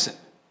 Listen,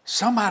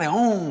 somebody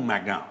owned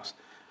McDonald's.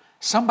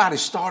 Somebody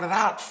started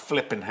out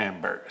flipping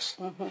hamburgers.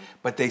 Mm-hmm.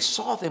 But they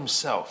saw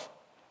themselves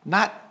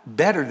not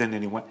better than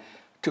anyone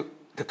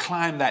to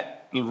climb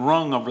that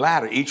rung of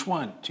ladder, each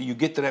one, till you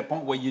get to that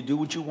point where you do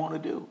what you want to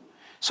do.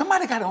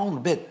 Somebody got to own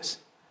the business.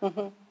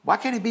 Mm-hmm. Why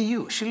can't it be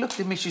you? She looked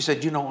at me, she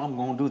said, you know, I'm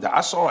going to do that.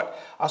 I saw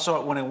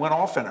it when it went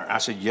off in her. I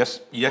said, yes,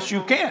 mm-hmm.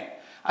 You can.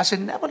 I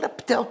said, never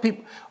tell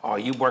people, oh,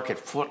 you work at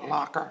Foot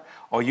Locker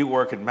or you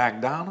work at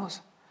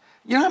McDonald's.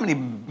 You know how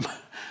many,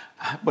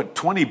 but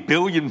 20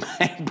 billion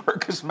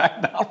hamburgers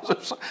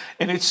McDonald's?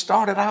 And it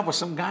started out with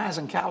some guys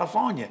in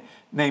California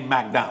named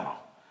McDonald.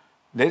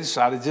 They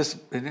decided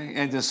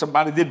and then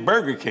somebody did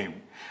Burger King.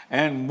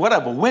 And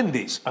whatever,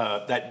 Wendy's,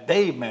 that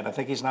Dave man, I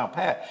think he's now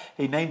Pat,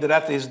 he named it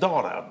after his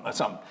daughter or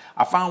something.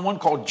 I found one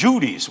called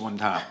Judy's one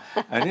time.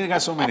 And he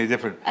got so many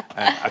different,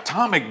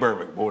 Atomic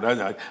Burger.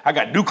 Boy, I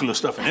got nuclear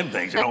stuff in them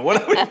things, you know,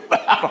 whatever,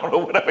 I don't know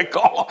whatever they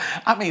call them.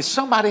 I mean,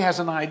 somebody has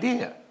an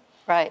idea.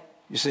 Right.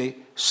 You see,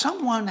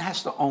 someone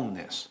has to own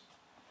this.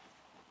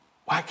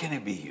 Why can't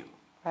it be you?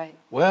 Right.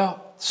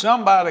 Well,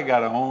 somebody got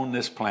to own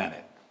this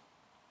planet.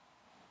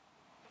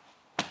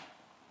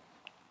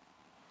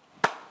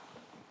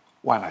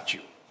 Why not you?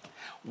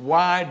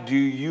 Why do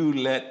you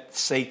let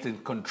Satan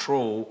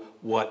control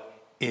what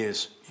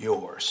is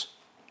yours?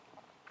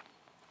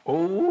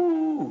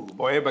 Oh,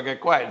 boy, everybody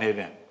got quiet in here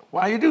then.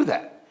 Why you do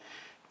that?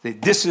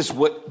 This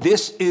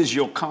is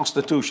your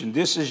constitution.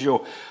 This is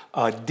your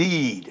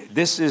deed.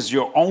 This is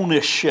your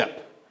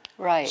ownership.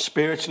 Right.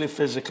 Spiritually,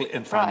 physically,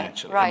 and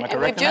financially. Right. And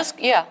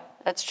we've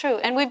that's true.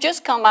 And we've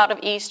just come out of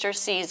Easter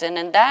season,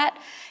 and that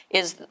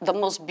is the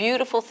most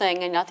beautiful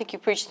thing, and I think you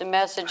preached the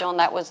message on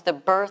that was the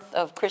birth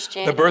of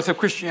Christianity. The birth of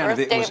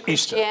Christianity Birthday was of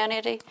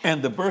Christianity. Easter.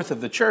 And the birth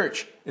of the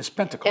church is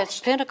Pentecost. It's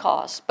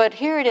Pentecost. But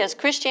here it is.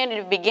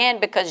 Christianity began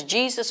because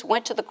Jesus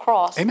went to the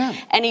cross. Amen.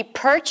 And he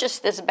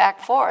purchased this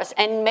back for us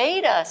and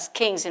made us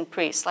kings and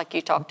priests, like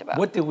you talked about.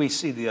 What did we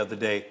see the other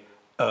day?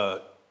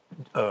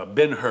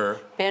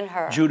 Ben-Hur.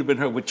 Ben-Hur. Judah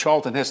Ben-Hur with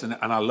Charlton Heston,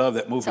 and I love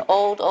that movie. It's an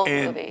old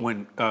and movie.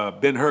 When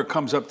Ben-Hur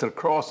comes up to the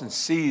cross and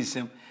sees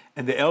him,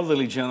 and the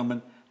elderly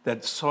gentleman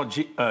that saw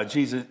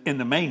Jesus in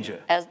the manger,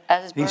 as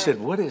his he birth. said,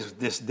 what is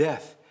this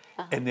death?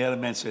 Uh-huh. And the other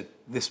man said,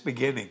 this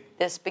beginning.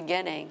 This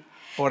beginning.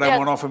 Boy, that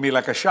went off of me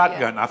like a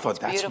shotgun. Yeah, I thought,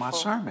 that's beautiful. my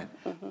sermon.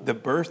 Mm-hmm. The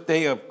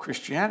birthday of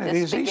Christianity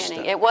is Easter.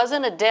 It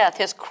wasn't a death.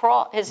 His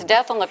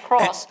death on the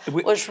cross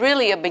was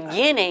really a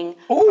beginning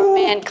Ooh. for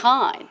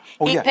mankind.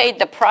 He paid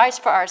the price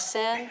for our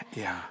sin.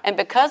 Yeah. And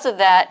because of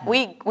that,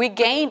 we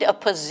gained a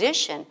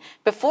position.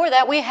 Before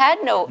that, we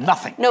had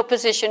nothing. No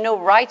position, no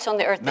rights on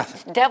the earth.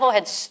 Nothing. The devil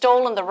had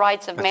stolen the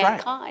rights of That's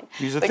mankind. Right.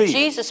 He's a but thief.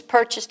 Jesus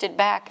purchased it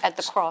back at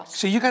the cross.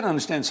 So you got to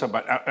understand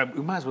something.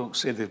 We might as well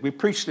say this. We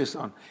preached this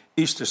on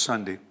Easter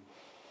Sunday.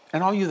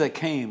 And all you that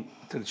came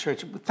to the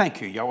church, thank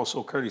you. Y'all were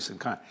so courteous and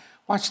kind.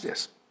 Watch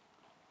this.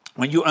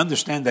 When you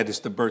understand that it's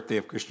the birthday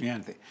of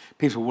Christianity,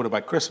 people, what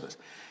about Christmas?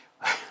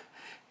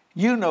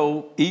 You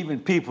know,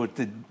 even people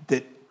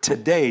that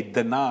today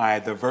deny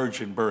the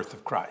virgin birth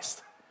of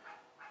Christ.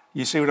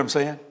 You see what I'm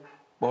saying?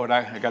 Boy,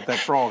 I got that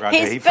frog out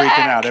there. He's freaking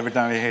out every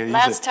time he hears it.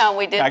 Last time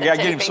we did I get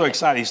him so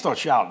excited, he starts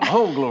shouting,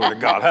 oh, glory to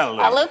God,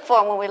 hallelujah. I looked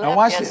for him when we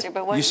left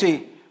yesterday, but you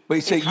see,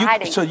 but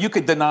so you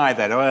could deny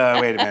that. Oh,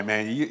 wait a minute,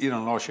 man. You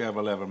don't lost your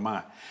ever-loving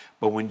mind.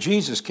 But when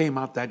Jesus came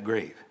out that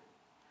grave,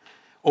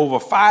 over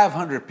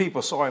 500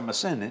 people saw him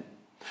ascending,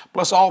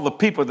 plus all the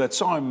people that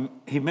saw him,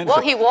 he ministered.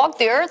 Well, he walked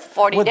the earth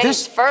 40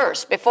 days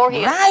first before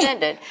he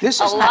ascended,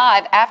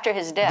 alive after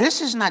his death.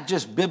 This is not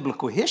just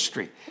biblical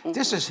history. Mm-hmm.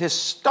 This is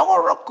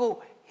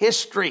historical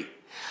history.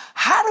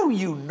 How do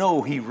you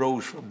know he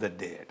rose from the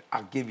dead?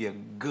 I'll give you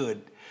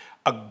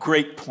a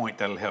great point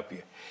that'll help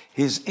you.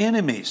 His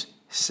enemies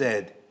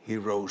said he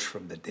rose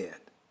from the dead.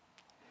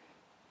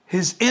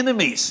 His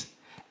enemies.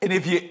 And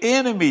if your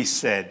enemies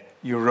said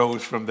you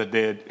rose from the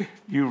dead,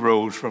 you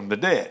rose from the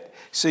dead.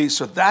 See,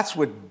 so that's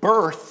what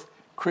birthed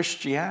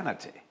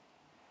Christianity.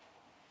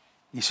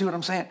 You see what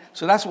I'm saying?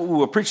 So that's what we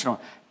were preaching on.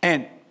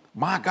 And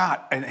my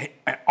God, and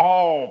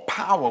all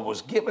power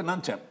was given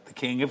unto him, the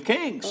King of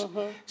Kings.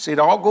 Mm-hmm. See, it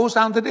all goes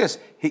down to this.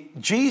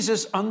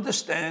 Jesus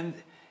understands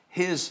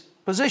his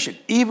position.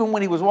 Even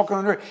when he was walking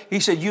on earth, he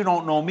said, you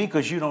don't know me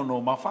because you don't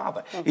know my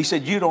Father. Mm-hmm. He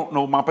said, you don't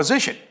know my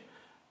position.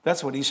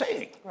 That's what he's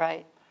saying.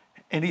 Right.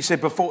 And he said,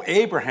 before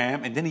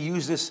Abraham, and then he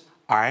used this,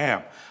 I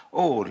am.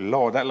 Oh,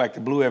 Lord, that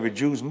like blew every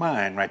Jew's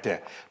mind right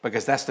there.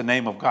 Because that's the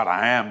name of God.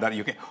 I am. That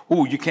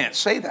you can't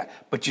say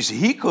that. But you see,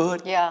 he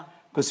could. Yeah.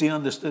 Because he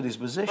understood his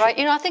position. Right.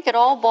 You know, I think it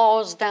all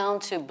boils down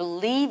to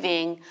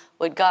believing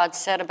what God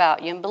said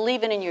about you and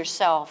believing in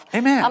yourself.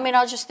 Amen. I mean,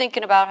 I was just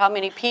thinking about how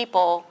many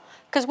people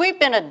Because we've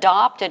been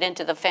adopted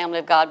into the family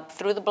of God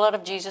through the blood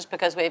of Jesus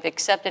because we've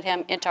accepted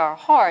him into our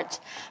hearts.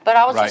 But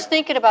I was just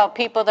thinking about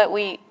people that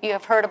you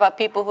have heard about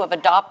people who have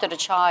adopted a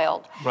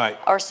child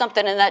or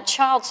something, and that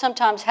child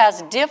sometimes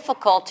has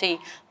difficulty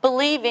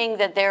believing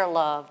that they're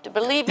loved,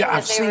 believing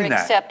that they were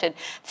accepted,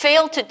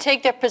 fail to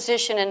take their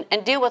position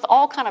and deal with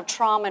all kind of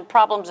trauma and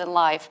problems in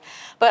life.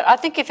 But I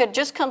think if it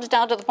just comes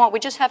down to the point, we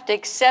just have to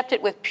accept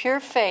it with pure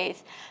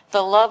faith,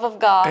 the love of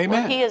God,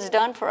 what he has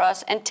done for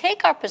us, and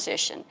take our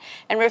position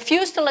and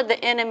refuse to let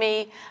the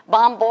enemy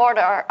bombard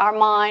our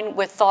mind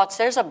with thoughts.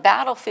 There's a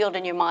battlefield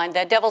in your mind.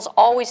 The devil's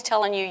always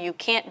telling you you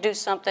can't do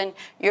something,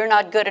 you're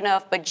not good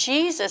enough, but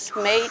Jesus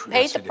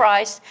paid the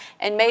price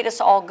and made us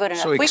all good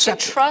enough. We can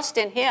trust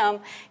in him.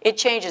 It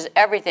changes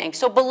everything.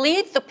 So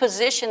believe the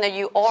position that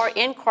you are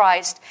in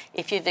Christ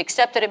if you've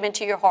accepted him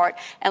into your heart,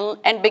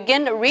 and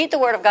begin to read the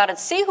Word of God and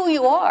see who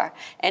you are,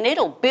 and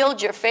it'll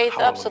build your faith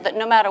up so that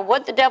no matter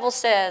what the devil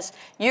says,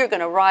 you're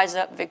going to rise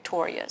up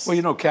victorious. Well,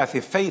 you know,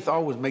 Kathy, faith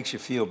always makes you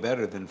feel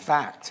better than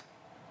fact.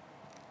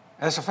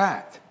 That's a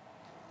fact.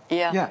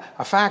 Yeah. Yeah,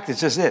 a fact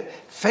is just it.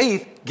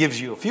 Faith gives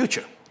you a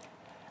future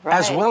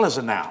as well as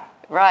a now.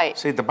 Right.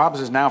 See, the Bible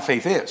says now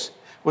faith is.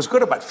 What's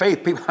good about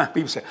faith,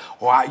 people say,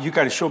 oh, you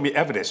got to show me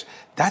evidence.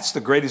 That's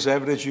the greatest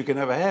evidence you can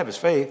ever have is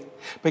faith.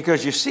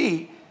 Because you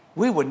see,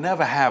 we would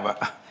never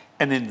have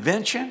an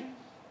invention.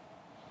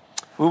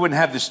 We wouldn't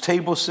have this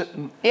table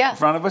sitting in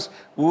front of us.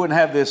 We wouldn't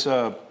have this...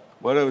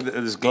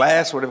 this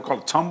glass, whatever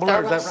called a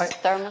tumbler, is that right?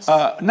 Thermos.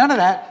 None of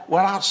that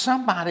without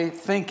somebody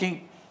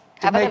thinking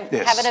to make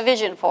this. Having a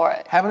vision for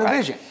it. Having a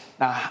vision.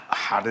 Now,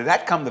 how did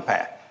that come to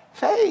pass?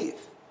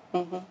 Faith.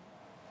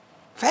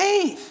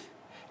 Faith.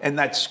 And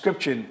that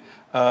scripture,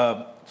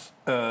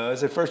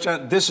 is it 1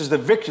 John? This is the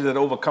victory that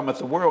overcometh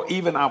the world,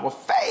 even our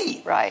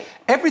faith. Right.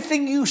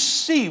 Everything you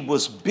see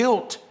was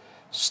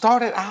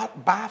started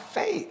out by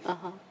faith,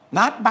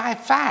 not by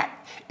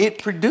fact. It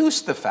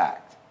produced the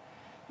fact.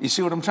 You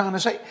see what I'm trying to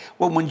say?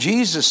 Well, when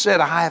Jesus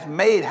said, I have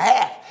made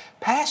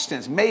past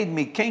tense, made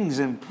me kings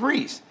and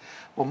priests.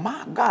 Well,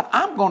 my God,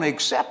 I'm going to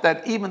accept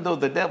that even though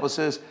the devil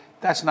says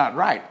that's not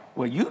right.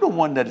 Well, you're the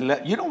one that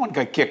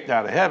got kicked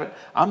out of heaven.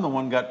 I'm the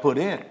one got put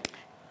in.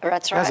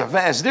 That's right. That's a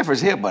vast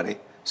difference here, buddy.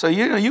 So,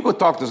 you go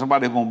talk to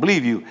somebody who's going to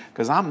believe you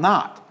because I'm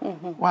not.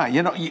 Why?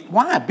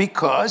 Why?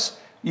 Because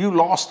you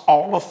lost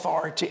all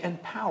authority and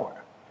power.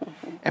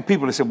 And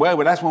people have said, well,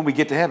 that's when we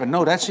get to heaven.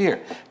 No, that's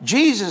here.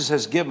 Jesus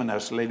has given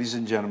us, ladies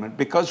and gentlemen,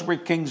 because we're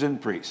kings and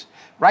priests.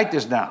 Write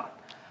this down.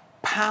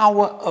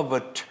 Power of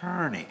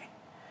attorney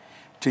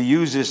to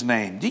use his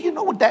name. Do you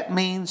know what that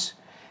means?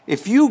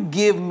 If you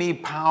give me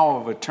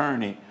power of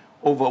attorney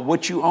over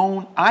what you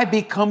own, I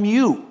become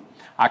you.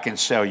 I can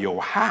sell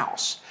your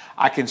house.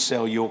 I can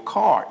sell your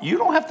car. You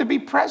don't have to be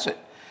present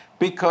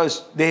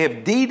because they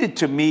have deeded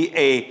to me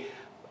a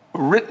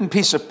written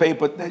piece of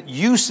paper that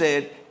you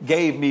said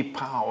gave me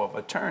power of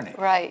attorney.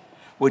 Right.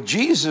 Well,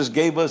 Jesus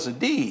gave us a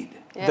deed.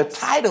 Yes. The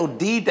title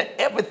deed to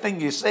everything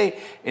you say,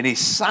 and he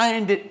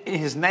signed it in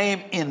his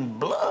name in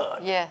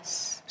blood.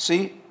 Yes.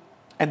 See?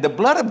 And the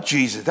blood of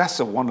Jesus, that's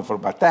so wonderful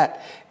about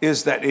that,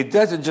 is that it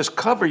doesn't just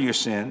cover your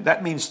sin.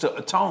 That means to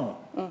atone.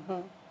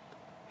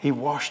 He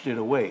washed it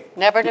away.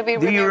 Never to be remembered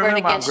against you. Do you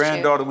remember my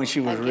granddaughter when she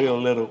was real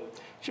little?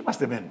 She must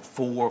have been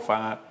 4 or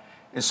 5.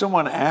 And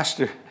someone asked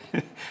her,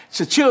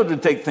 so children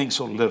take things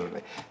so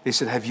literally. They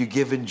said, have you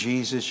given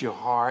Jesus your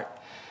heart?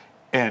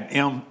 And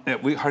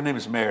her name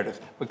is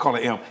Meredith. We call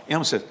her M.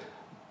 M said,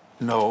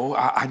 no,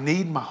 I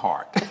need my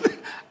heart.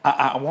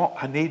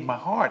 I need my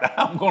heart.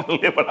 I'm going to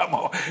live without my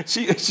heart.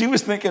 She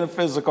was thinking of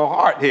physical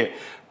heart here.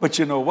 But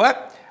you know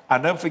what? I'll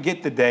never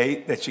forget the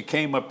day that she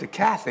came up to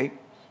Kathy,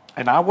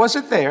 and I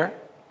wasn't there,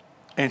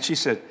 and she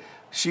said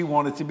she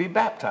wanted to be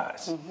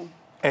baptized.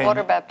 And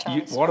water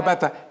baptized. Water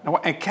baptized.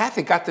 And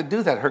Kathy got to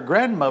do that. Her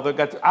grandmother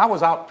got to, I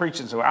was out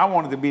preaching, so I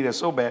wanted to be there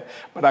so bad,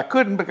 but I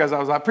couldn't because I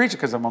was out preaching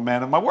because I'm a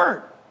man of my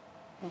word.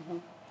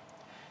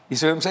 You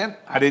see what I'm saying?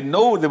 I didn't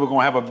know they were going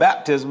to have a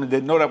baptism and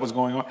didn't know that was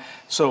going on.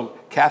 So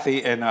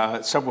Kathy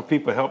and several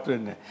people helped her.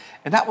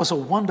 And that was a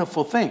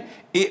wonderful thing.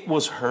 It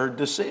was her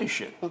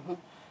decision.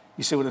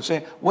 You see what I'm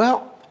saying?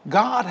 Well,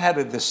 God had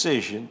a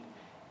decision,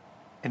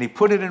 and he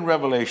put it in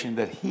Revelation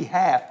that he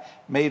hath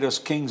made us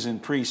kings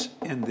and priests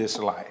in this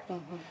life.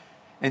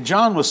 And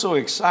John was so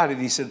excited,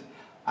 he said,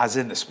 I was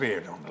in the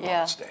Spirit on the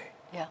Lord's day.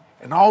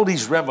 And all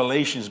these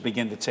revelations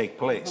began to take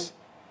place.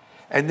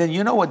 And then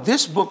you know what?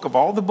 This book, of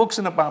all the books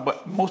in the Bible,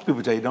 most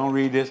people tell you, don't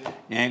read this,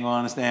 you ain't going to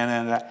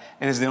understand that.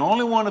 And it's the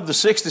only one of the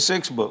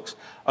 66 books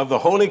of the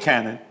Holy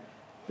Canon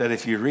that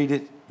if you read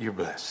it, you're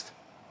blessed.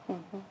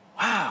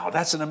 Wow,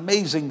 that's an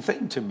amazing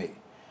thing to me.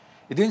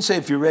 It didn't say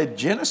if you read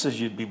Genesis,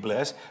 you'd be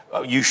blessed.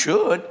 You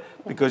should,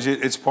 because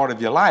it's part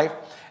of your life.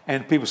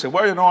 And people say,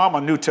 well, you know, I'm a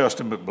New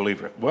Testament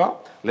believer.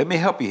 Well, let me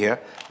help you here.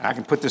 I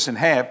can put this in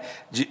half.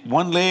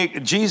 One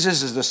leg,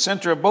 Jesus is the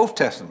center of both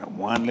Testaments.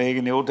 One leg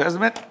in the Old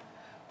Testament,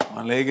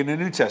 one leg in the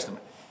New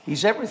Testament.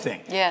 He's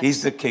everything. Yes.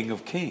 He's the King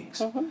of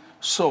Kings.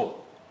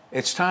 So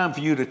it's time for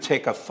you to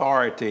take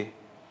authority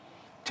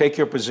take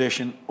your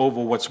position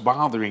over what's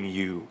bothering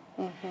you,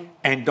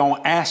 and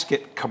don't ask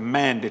it,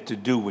 command it to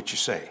do what you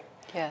say.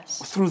 Yes.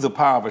 Through the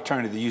power of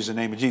attorney to use the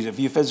name of Jesus. If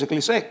you're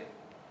physically sick,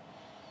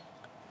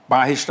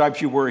 by his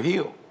stripes you were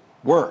healed.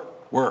 Were.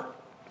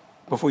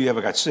 Before you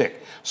ever got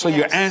sick. So Yes.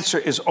 your answer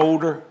is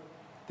older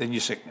than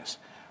your sickness.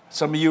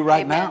 Some of you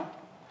right Amen. now,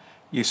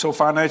 you're so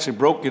financially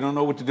broke, you don't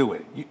know what to do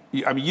with it.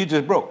 You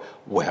just broke.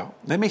 Well,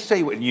 let me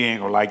say what you ain't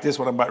gonna like this,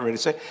 what I'm about ready to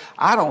say.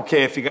 I don't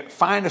care if you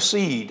find a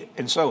seed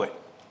and sow it.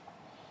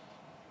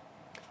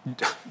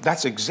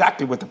 That's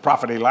exactly what the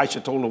prophet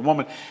Elisha told a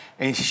woman.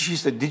 And she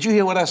said, did you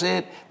hear what I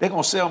said? They're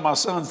going to sell my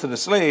sons to the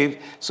slaves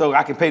so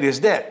I can pay this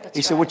debt. That's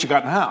he said, right. what you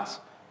got in the house?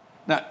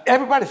 Now,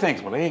 everybody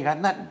thinks, well, they ain't got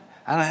nothing.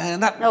 I ain't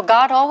nothing. No,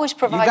 God always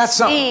got provides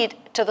something. seed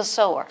to the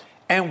sower.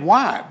 And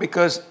why?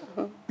 Because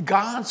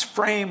God's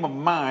frame of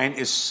mind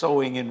is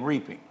sowing and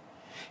reaping.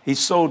 He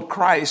sowed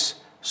Christ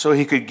so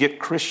he could get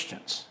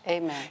Christians.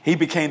 Amen. He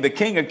became the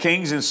King of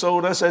Kings and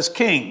sowed us as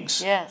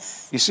kings.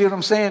 Yes. You see what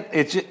I'm saying?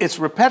 It's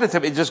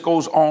repetitive. It just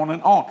goes on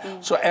and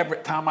on. So every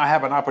time I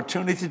have an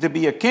opportunity to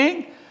be a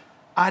king,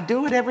 I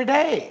do it every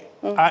day.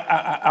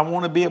 I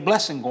want to be a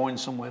blessing, going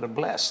somewhere to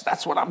bless.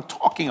 That's what I'm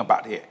talking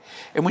about here.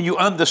 And when you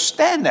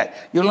understand that,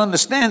 you'll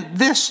understand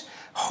this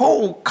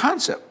whole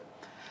concept.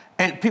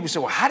 And people say,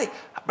 well,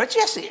 but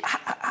Jesse,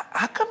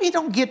 how come you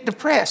don't get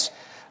depressed?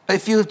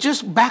 If you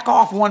just back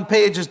off one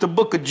page, it's the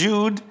book of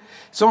Jude.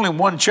 It's only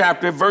one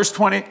chapter, verse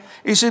 20.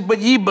 He said, but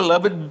ye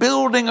beloved,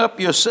 building up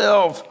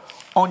yourself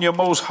on your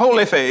most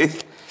holy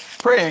faith,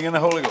 praying in the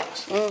Holy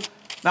Ghost.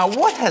 Now,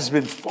 what has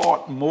been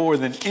fought more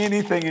than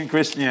anything in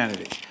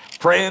Christianity?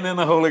 Praying in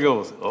the Holy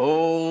Ghost.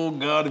 Oh,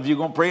 God, if you're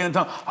going to pray in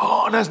tongues,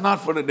 oh, that's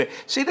not for the day.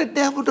 See, the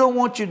devil don't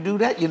want you to do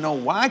that. You know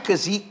why?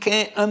 Because he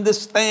can't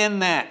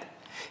understand that.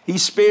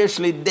 He's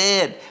spiritually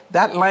dead.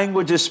 That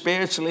language is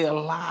spiritually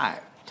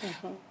alive.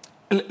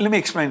 Let me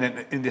explain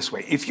it in this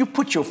way. If you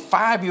put your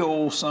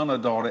 5-year-old son or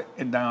daughter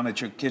down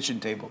at your kitchen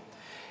table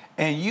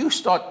and you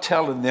start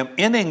telling them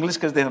in English,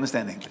 because they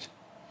understand English,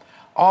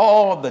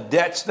 all the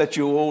debts that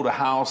you owe, the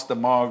house, the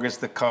mortgage,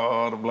 the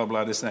car, the blah,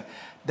 blah, this and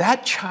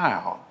that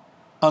child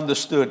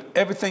understood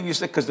everything you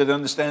said because it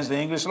understands the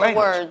English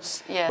language.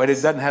 Words, yes. But it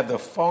doesn't have the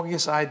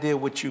foggiest idea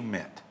what you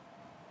meant.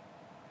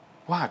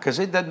 Why? Because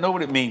it doesn't know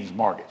what it means,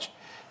 mortgage.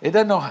 It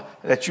doesn't know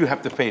that you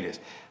have to pay this.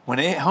 When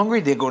they're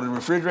hungry, they go to the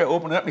refrigerator,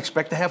 open it up, and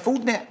expect to have food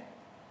in there.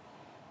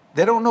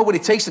 They don't know what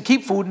it takes to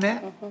keep food in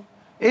there.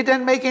 It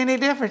doesn't make any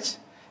difference.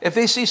 If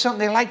they see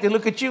something they like, they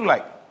look at you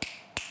like,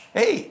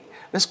 hey,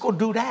 let's go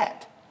do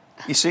that.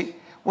 You see?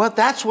 Well,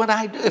 that's what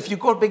I do. If you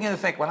go begin to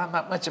think, well, I'm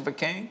not much of a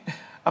king.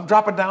 I'm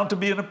dropping down to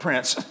being a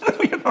prince.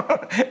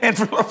 And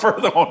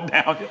further on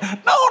down.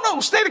 No,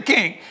 stay the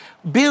king.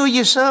 Build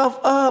yourself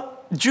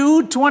up.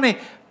 Jude 20.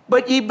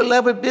 But ye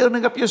beloved,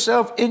 building up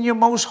yourself in your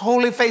most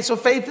holy faith. So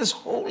faith is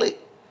holy.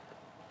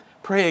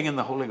 Praying in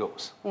the Holy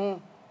Ghost.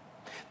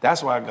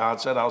 That's why God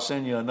said, I'll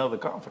send you another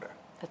comforter.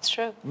 That's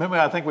true. Remember,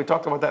 I think we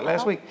talked about that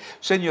last week.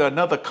 Send you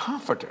another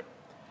comforter.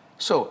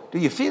 So, do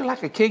you feel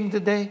like a king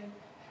today?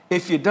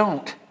 If you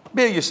don't,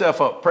 build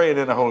yourself up, praying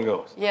in the Holy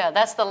Ghost. Yeah,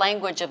 that's the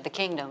language of the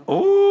kingdom.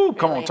 Oh,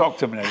 come on, talk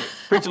to me now.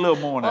 Preach a little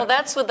more on that. Well,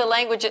 that's what the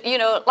language,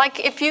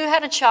 like if you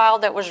had a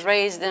child that was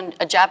raised in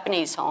a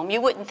Japanese home, you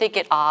wouldn't think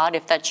it odd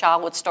if that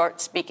child would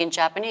start speaking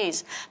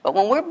Japanese. But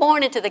when we're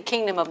born into the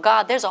kingdom of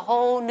God, there's a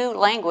whole new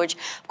language.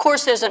 Of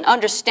course, there's an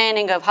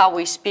understanding of how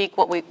we speak,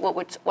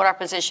 what our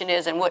position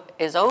is, and what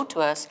is owed to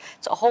us.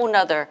 It's a whole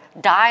nother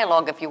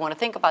dialogue if you want to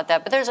think about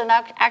that. But there's an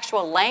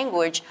actual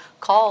language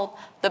called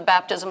the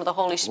baptism of the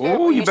Holy Spirit.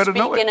 Oh, when you better speak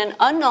know it. in an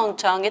unknown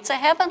tongue, it's a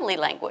heavenly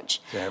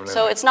language. Heavenly So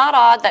language. it's not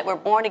odd that we're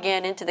born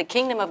again into the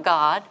kingdom of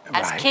God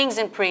as Right. kings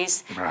and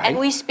priests, Right. and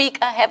we speak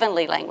a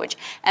heavenly language.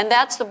 And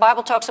that's the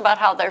Bible talks about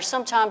how there's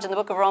sometimes in the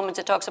book of Romans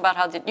it talks about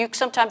how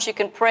sometimes you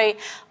can pray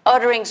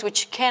utterings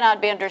which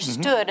cannot be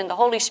understood, and the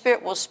Holy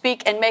Spirit will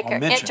speak and make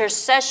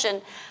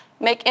intercession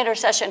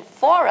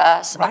for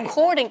us Right.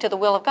 according to the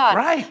will of God.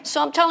 Right.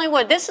 So I'm telling you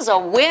what, this is a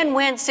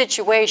win-win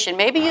situation.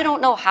 Maybe you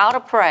don't know how to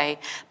pray,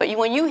 but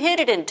when you hit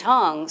it in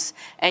tongues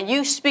and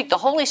you speak, the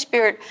Holy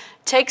Spirit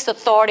takes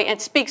authority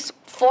and speaks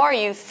for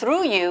you,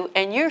 through you,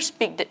 and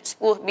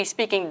will be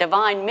speaking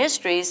divine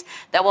mysteries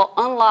that will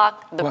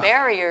unlock the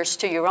barriers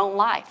to your own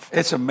life.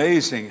 It's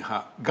amazing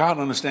how God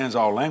understands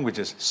all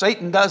languages.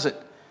 Satan does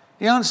it.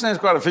 He understands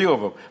quite a few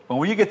of them. But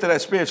when you get to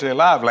that spiritually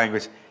alive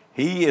language,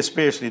 he is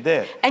spiritually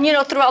dead. And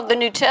throughout the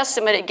New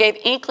Testament, it gave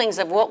inklings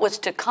of what was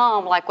to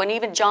come. Like when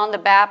even John the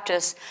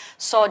Baptist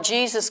saw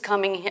Jesus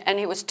coming, and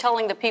he was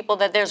telling the people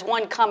that there's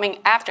one coming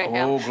after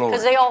him.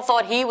 Because they all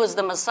thought he was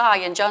the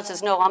Messiah. And John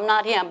says, no, I'm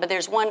not him, but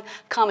there's one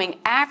coming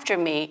after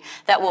me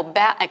that will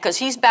because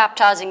he's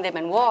baptizing them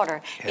in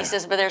water. Yeah. He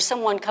says, but there's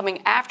someone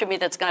coming after me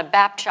that's going to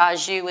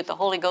baptize you with the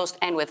Holy Ghost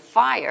and with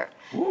fire.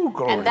 Ooh,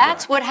 and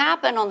that's what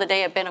happened on the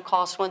day of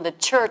Pentecost when the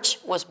church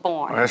was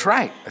born. Oh, that's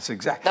right. That's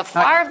exactly. The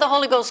fire of the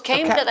Holy Ghost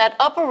came to that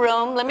upper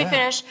room. Let me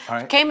finish.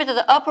 Right. Came into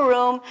the upper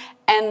room,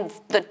 And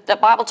the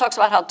Bible talks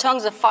about how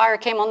tongues of fire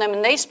came on them,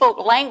 and they spoke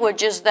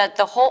languages that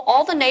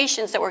all the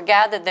nations that were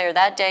gathered there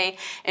that day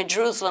in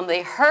Jerusalem,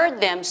 they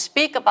heard them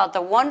speak about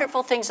the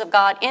wonderful things of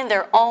God in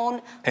their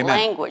own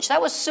language.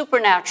 That was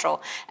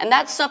supernatural, and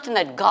that's something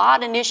that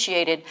God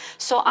initiated.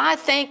 So I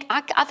think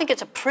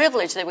it's a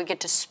privilege that we get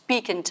to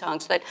speak in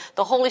tongues, that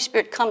the Holy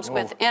Spirit comes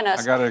within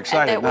us, I got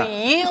excited and that we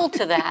yield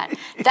to that.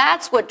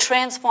 That's what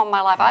transformed my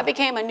life. I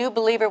became a new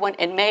believer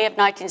in May of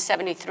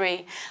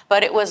 1973,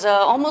 but it was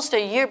almost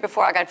a year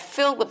before I got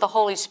filled with the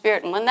Holy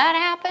Spirit. And when that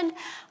happened,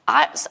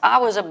 I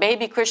was a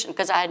baby Christian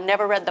because I had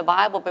never read the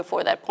Bible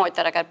before that point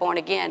that I got born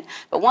again.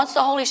 But once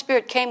the Holy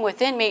Spirit came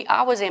within me,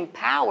 I was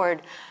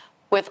empowered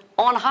with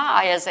on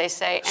high, as they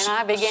say, and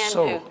I began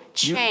to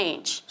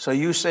change. So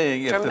you're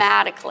saying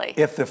dramatically.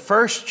 If the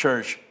first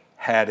church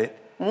had it,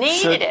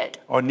 needed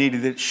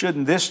it,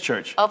 shouldn't this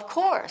church? Of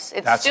course.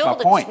 That's still my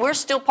point. We're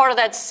still part of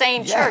that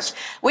same church.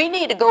 We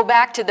need to go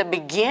back to the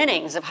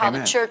beginnings of how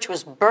the church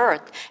was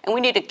birthed, and we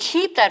need to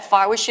keep that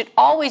fire. We should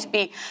always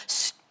be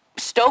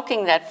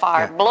stoking that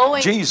fire,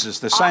 blowing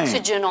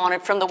oxygen on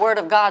it from the Word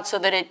of God so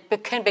that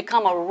it can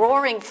become a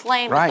roaring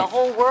flame that the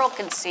whole world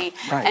can see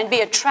and be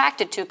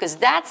attracted to, because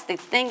that's the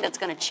thing that's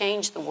going to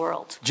change the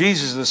world.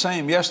 Jesus is the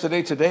same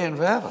yesterday, today, and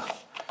forever.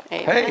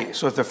 Amen. Hey,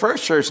 so if the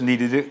first church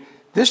needed it,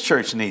 this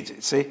church needs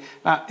it. See,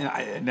 now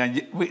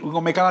we're going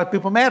to make a lot of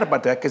people mad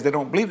about that because they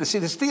don't believe it. See,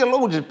 the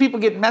theologians,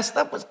 people get messed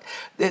up with,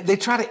 they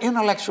try to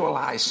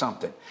intellectualize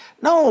something.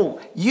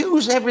 No,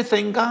 use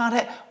everything God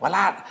had.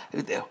 Well,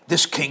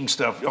 this king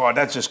stuff,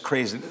 that's just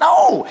crazy.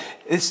 No,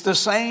 it's the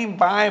same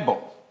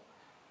Bible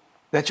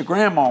that your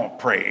grandma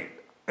prayed,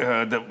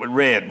 that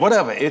read,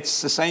 whatever.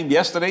 It's the same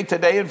yesterday,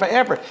 today, and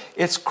forever.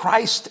 It's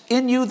Christ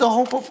in you, the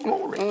hope of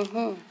glory.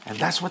 Mm-hmm. And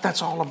that's what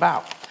that's all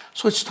about.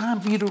 So it's time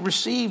for you to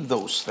receive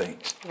those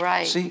things.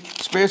 Right. See,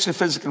 spiritually,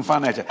 physically, and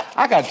financially.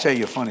 I got to tell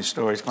you a funny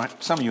story.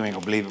 Some of you ain't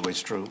going to believe it, but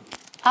it's true.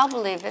 I'll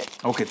believe it.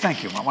 Okay,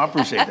 thank you, Mom. I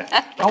appreciate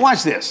that. Now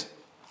watch this.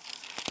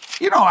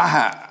 You know,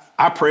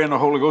 I pray in the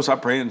Holy Ghost. I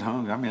pray in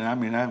tongues.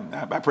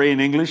 I pray in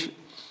English.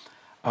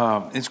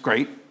 It's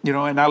great,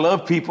 and I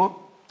love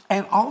people.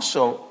 And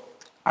also,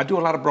 I do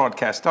a lot of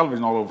broadcast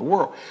television all over the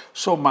world.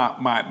 So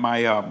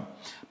my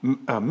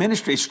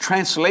ministry is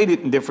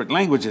translated in different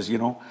languages,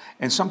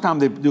 and sometimes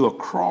they do a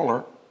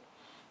crawler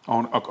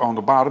on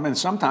the bottom, and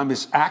sometimes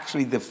it's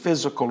actually the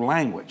physical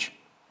language.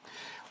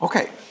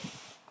 Okay,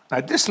 now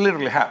this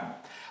literally happened.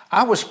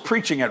 I was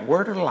preaching at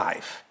Word of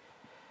Life,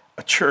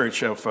 a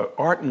church of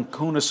Art and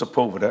Kuna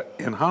Sepulveda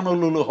in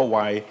Honolulu,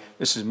 Hawaii.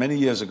 This is many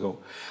years ago.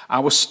 I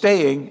was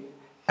staying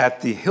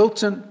at the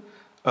Hilton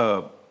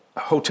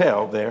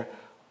Hotel there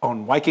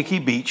on Waikiki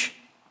Beach,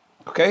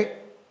 okay?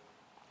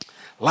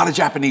 A lot of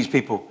Japanese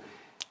people,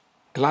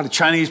 a lot of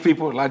Chinese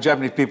people, a lot of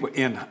Japanese people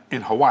in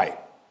Hawaii.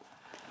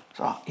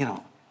 So,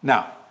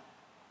 now,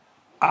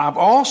 I've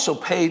also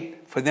paid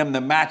for them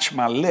to match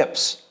my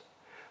lips.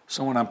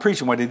 So when I'm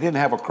preaching, where they didn't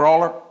have a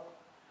crawler,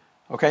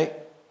 okay?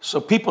 So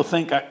people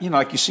think,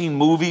 like you've seen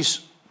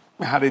movies,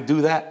 how they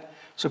do that.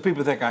 So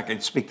people think I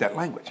can speak that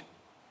language.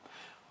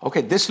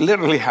 Okay, this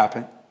literally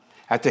happened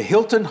at the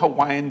Hilton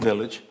Hawaiian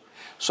Village.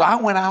 So I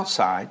went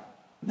outside,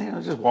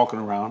 just walking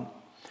around.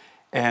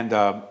 And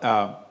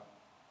I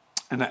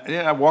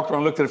walked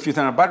around, looked at it a few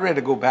times. I'm about ready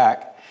to go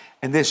back.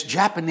 And this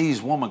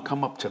Japanese woman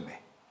come up to me.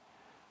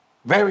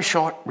 Very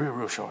short,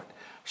 real short.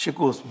 She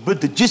goes, "But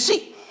the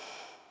jissi?"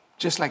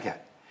 Just like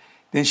that.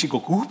 Then she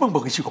goes,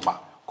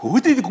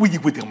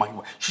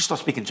 she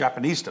starts speaking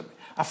Japanese to me.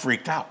 I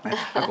freaked out, man.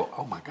 I go,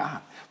 oh my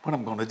God, what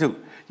am I going to do?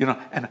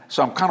 And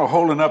so I'm kind of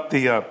holding up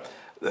the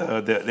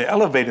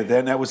elevator there,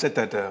 and that was at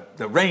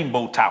the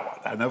Rainbow Tower.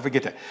 I'll never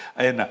forget that.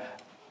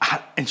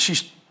 And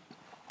she's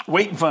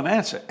waiting for an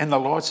answer. And the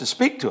Lord said,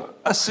 speak to her.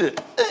 I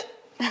said,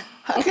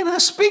 how can I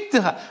speak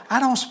to her? I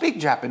don't speak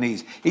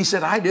Japanese. He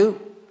said, I do.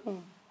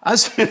 I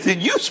said, then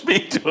you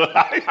speak to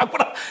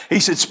her. He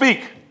said,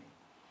 speak.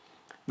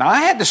 Now,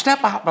 I had to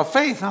step out by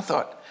faith. And I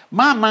thought,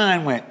 my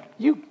mind went,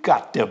 you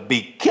got to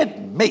be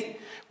kidding me.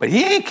 But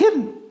he ain't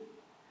kidding.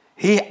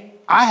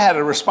 I had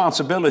a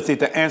responsibility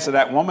to answer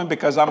that woman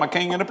because I'm a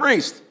king and a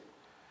priest.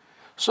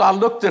 So I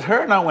looked at her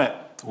and I went,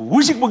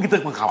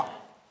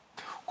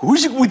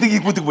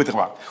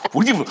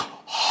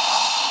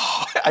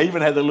 I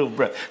even had the little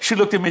breath. She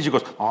looked at me and she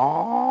goes,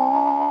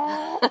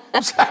 oh.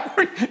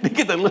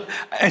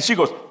 And she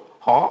goes,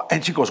 oh.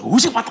 And she goes,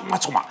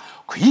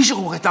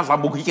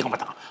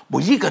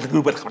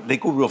 they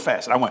go real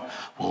fast. And I went,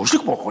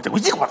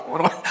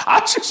 I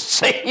just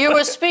say. You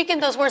were speaking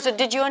those words, so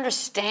did you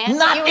understand?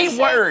 Not a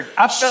word.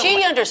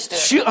 She understood.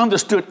 She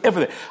understood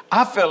everything.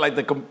 I felt like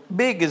the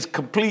biggest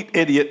complete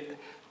idiot.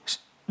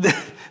 The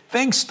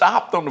thing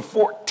stopped on the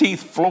 14th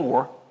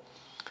floor.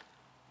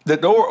 The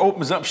door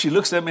opens up. She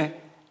looks at me,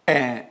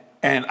 and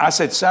I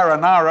said,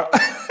 Saranara.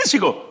 She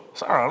goes,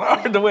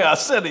 Saranara, the way I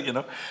said it,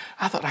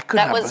 I thought I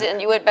couldn't. That was it.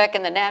 You went back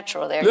in the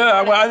natural there.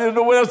 Yeah, I didn't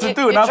know what else to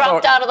do. You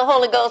dropped out of the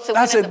Holy Ghost.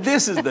 I said,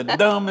 this is the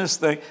dumbest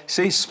thing.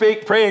 See,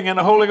 praying in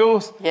the Holy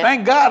Ghost. Yeah.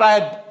 Thank God I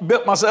had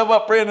built myself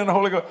up praying in the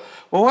Holy Ghost.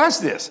 Well, watch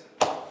this.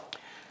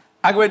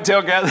 I go ahead and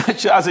tell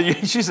Kathy. I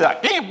said, she said, I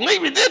can't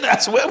believe you did that. I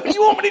said, well, what do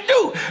you want me to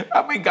do?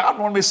 I mean, God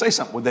wanted me to say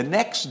something. Well, the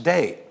next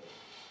day,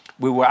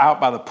 we were out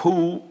by the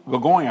pool. We were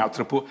going out to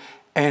the pool.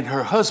 And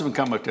her husband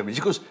come up to me.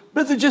 She goes,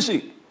 Brother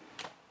Jesse.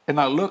 And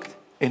I looked,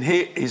 and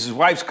his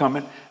wife's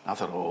coming. I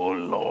thought, oh,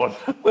 Lord.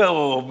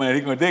 Well,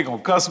 man, they're going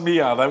to cuss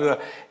me out.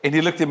 And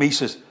he looked at me. He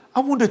says, I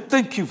want to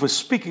thank you for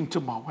speaking to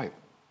my wife.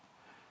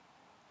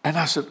 And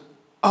I said,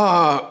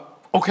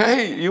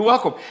 okay, you're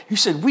welcome. He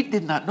said, we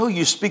did not know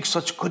you speak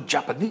such good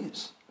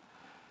Japanese.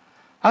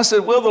 I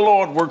said, well, the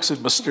Lord works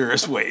in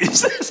mysterious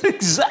ways. That's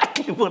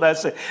exactly what I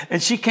said.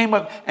 And she came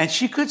up, and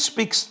she could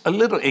speak a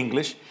little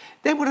English.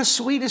 They were the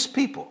sweetest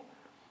people.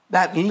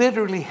 That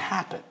literally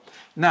happened.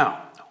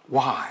 Now,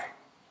 why?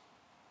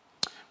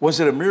 Was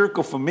it a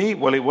miracle for me?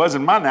 Well, it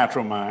wasn't my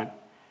natural mind.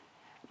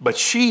 But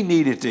she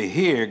needed to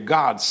hear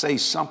God say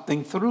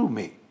something through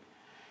me.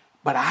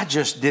 But I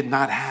just did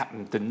not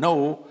happen to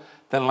know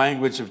the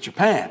language of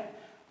Japan,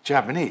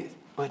 Japanese.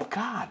 But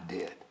God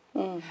did.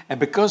 And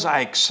because I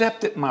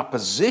accepted my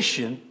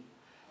position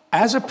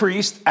as a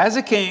priest, as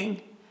a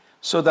king,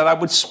 so that I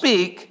would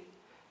speak,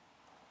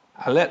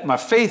 I let my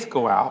faith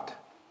go out.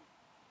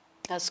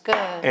 That's good.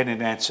 And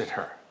it answered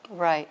her.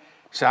 Right.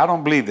 So I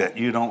don't believe that.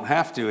 You don't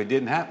have to. It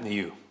didn't happen to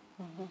you.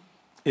 Mm-hmm.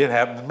 It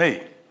happened to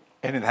me.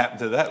 And it happened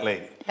to that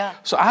lady. Yeah.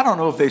 So I don't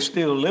know if they're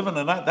still living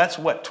or not. That's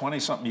what,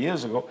 20-something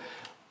years ago.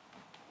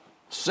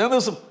 Send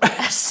us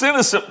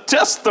a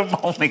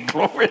testimony,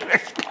 glory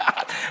to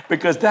God.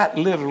 Because that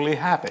literally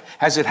happened.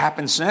 Has it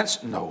happened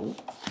since? No.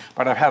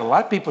 But I've had a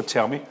lot of people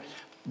tell me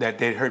that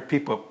they'd heard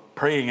people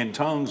praying in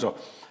tongues or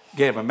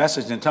gave a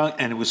message in tongues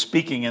and it was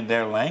speaking in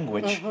their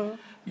language,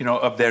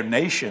 of their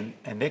nation,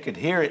 and they could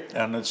hear it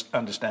and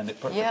understand it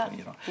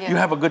perfectly. Yeah. You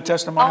have a good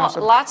testimony? Oh,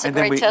 lots of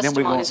great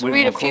testimonies. Then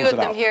Read a few of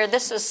them here.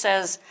 This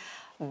says,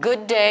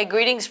 good day,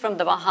 greetings from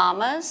the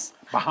Bahamas.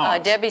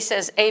 Debbie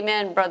says,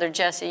 amen, Brother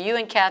Jesse. You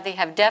and Kathy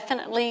have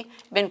definitely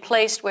been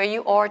placed where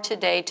you are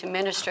today to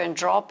minister and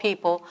draw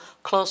people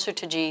closer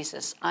to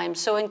Jesus. I am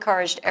so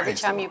encouraged every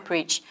time you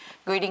preach.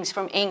 Greetings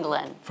from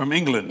England. From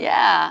England?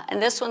 Yeah,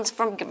 and this one's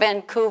from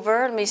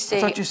Vancouver. Let me see.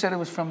 I thought you said it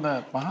was from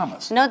the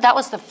Bahamas. No, that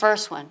was the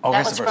first one. Oh,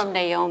 that was from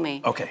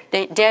Naomi. Okay.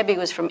 Debbie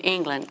was from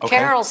England. Okay.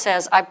 Carol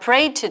says, I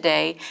prayed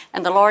today,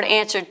 and the Lord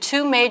answered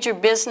 2 major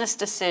business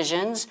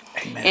decisions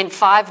in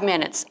 5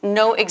 minutes.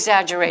 No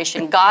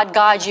exaggeration. God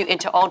guides you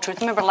into all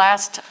truth. Remember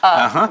last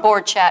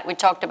board chat, we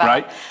talked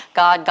about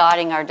God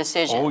guiding our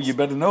decisions. Oh, you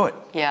better know it.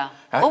 Yeah.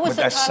 What was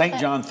that's St.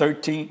 John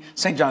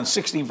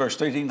 16, verse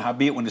 13.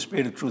 Howbeit, when the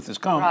Spirit of truth is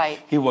come,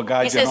 He will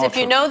guide you in all truth. He says, if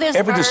you know this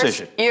every verse,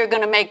 decision. You're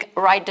going to make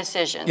right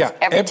decisions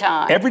every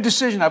time. Every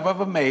decision I've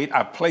ever made,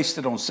 I placed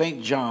it on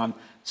St. John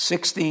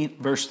 16,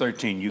 verse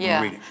 13. You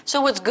can read it.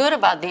 So what's good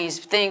about these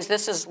things,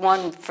 this is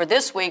one for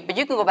this week, but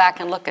you can go back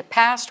and look at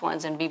past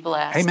ones and be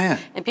blessed. Amen.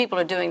 And people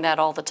are doing that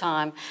all the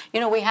time.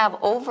 We have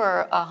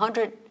over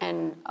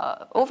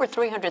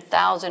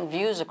 300,000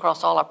 views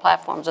across all our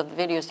platforms of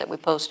the videos that we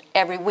post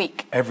every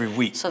week. Every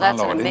week. So that's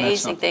an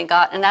amazing thing,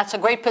 God, and that's a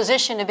great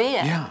position to be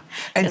in. Yeah.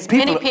 And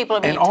many people are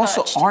being touched.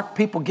 also, aren't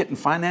people getting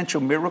financial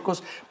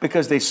miracles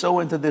because they sow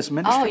into this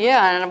ministry? Oh,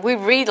 yeah, and we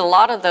read a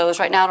lot of those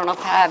right now. I don't know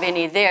if I have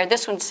any there.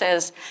 This one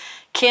says,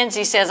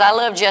 Kenzie says, I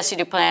love Jesse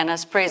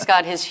Duplantis. Praise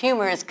God. His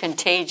humor is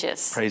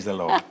contagious. Praise the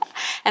Lord.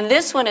 And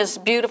this one is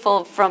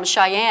beautiful from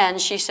Cheyenne.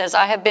 She says,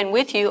 I have been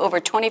with you over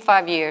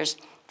 25 years.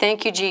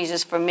 Thank you,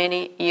 Jesus, for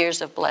many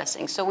years of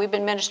blessings. So we've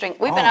been ministering.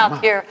 We've been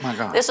out here.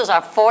 This is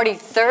our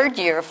 43rd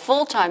year of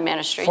full-time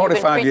ministry.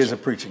 45 years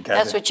of preaching, Kathy.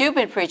 That's what you've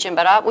been preaching,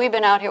 but we've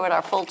been out here with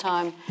our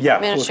full-time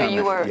ministry.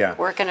 You were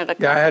working at a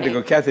company. Yeah, I had to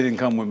go. Kathy didn't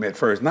come with me at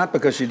first. Not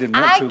because she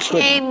didn't want to. I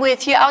came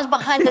with you. I was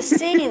behind the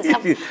scenes.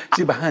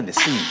 She's behind the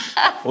scenes.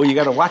 Oh, you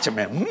got to watch it,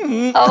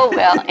 man. Oh,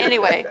 well,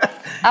 anyway,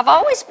 I've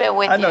always been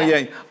with you. I know,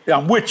 yeah,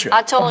 I'm with you.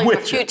 I told him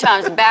a few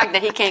times back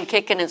that he came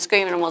kicking and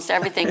screaming almost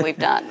everything we've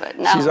done, but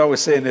now. She's always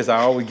saying this. I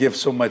always give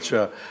so much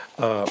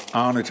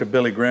honor to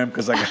Billy Graham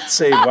because I got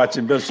saved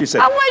watching Billy. She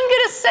said, I wasn't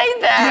going to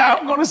say that. Yeah,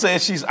 I'm going to say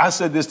it. I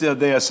said this the other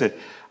day. I said,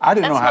 I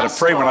didn't know how to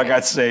pray when I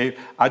got saved.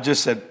 I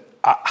just said,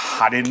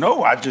 I didn't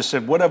know. I just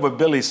said, whatever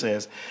Billy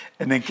says.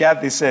 And then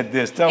Kathy said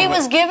this. He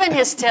was giving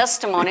his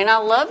testimony, and I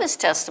love his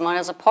testimony.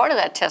 As a part of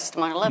that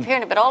testimony, I love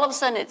hearing it. But all of a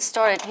sudden, it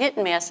started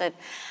hitting me. I said,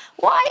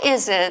 why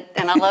is it,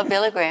 and I love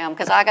Billy Graham,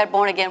 because I got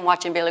born again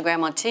watching Billy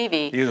Graham on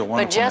TV. He's a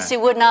wonderful But Jesse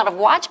man. would not have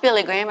watched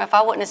Billy Graham if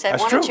I wouldn't have said,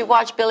 That's why true. don't you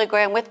watch Billy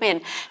Graham with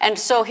me? And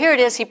so here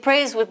it is. He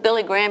prays with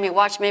Billy Graham. He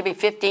watched maybe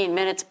 15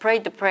 minutes,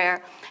 prayed the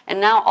prayer.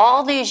 And now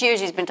all these years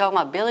he's been talking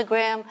about Billy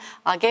Graham.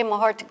 I gave my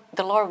heart to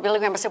the Lord with Billy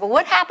Graham. I said, well,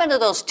 what happened to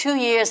those 2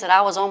 years that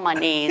I was on my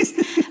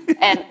knees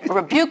and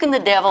rebuking the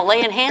devil,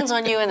 laying hands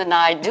on you in the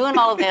night, doing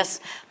all of this,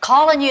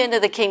 calling you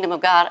into the kingdom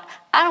of God?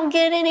 I don't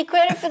get any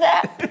credit for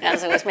that.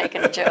 As I was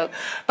making a joke.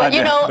 But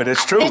you know, but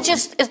it's true. It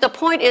just is, the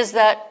point is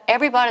that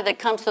everybody that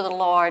comes to the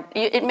Lord,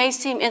 it may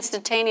seem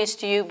instantaneous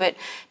to you, but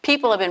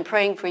people have been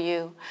praying for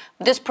you.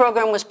 This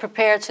program was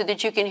prepared so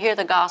that you can hear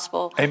the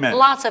gospel. Amen.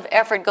 Lots of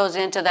effort goes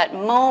into that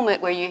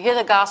moment where you hear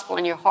the gospel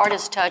and your heart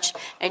is touched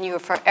and you are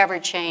forever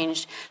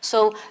changed.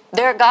 So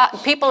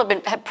people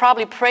have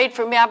probably prayed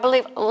for me. I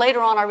believe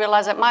later on I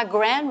realized that my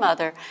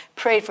grandmother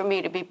prayed for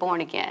me to be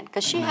born again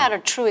because she had a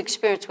true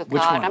experience with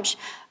Which God. one?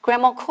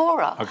 Grandma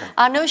Cora. Okay.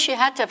 I know she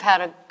had to have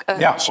had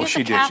she was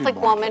a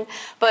Catholic woman,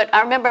 but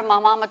I remember my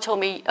mama told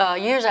me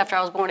years after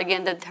I was born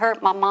again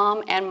that my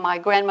mom and my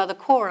grandmother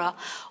Cora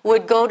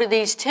would go to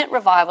these tent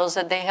revivals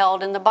that they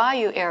held in the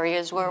bayou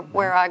areas where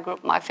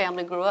my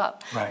family grew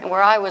up, right. and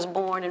where I was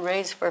born and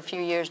raised for a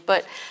few years.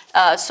 But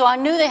so I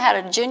knew they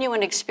had a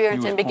genuine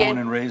experience You and were began. born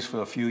and raised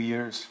for a few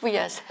years. Well,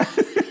 yes.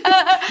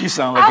 You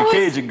sound like a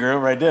Cajun girl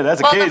right there.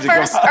 That's a Cajun girl.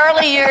 Well, the first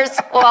early years,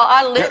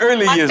 I lived. The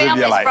early years of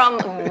your life. My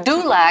family's from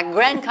Dulac,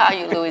 Grand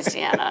Caillou,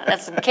 Louisiana.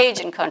 That's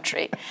Cajun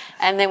country.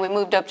 And then we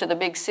moved up to the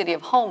big city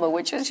of Houma,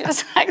 which was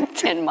just like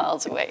 10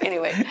 miles away.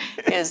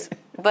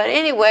 But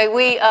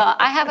anyway,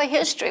 I have a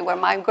history where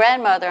my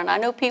grandmother, and I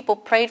know people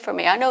prayed for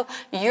me. I know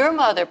your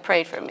mother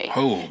prayed for me.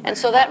 Oh, and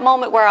so that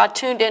moment where I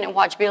tuned in and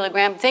watched Billy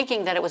Graham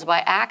thinking that it was by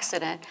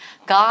accident,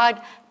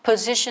 God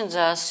positions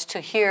us to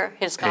hear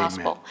his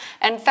gospel. Amen.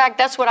 And in fact,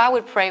 that's what I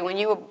would pray when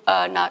you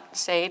were not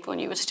saved, when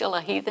you were still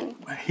a heathen.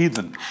 A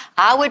heathen.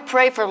 I would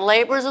pray for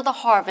laborers of the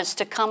harvest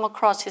to come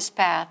across his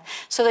path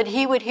so that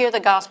he would hear the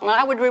gospel. And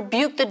I would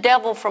rebuke the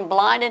devil from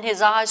blinding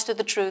his eyes to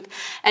the truth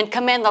and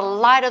command the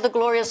light of the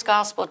glorious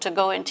gospel to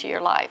go into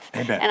your life.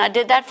 Amen. And I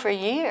did that for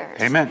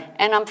years. Amen.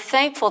 And I'm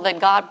thankful that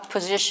God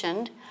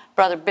positioned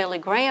Brother Billy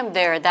Graham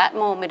there at that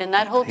moment in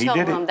that hotel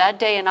room that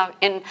day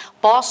in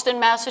Boston,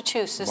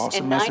 Massachusetts,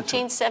 in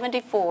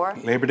 1974.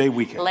 Labor Day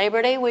weekend.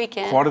 Labor Day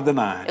weekend.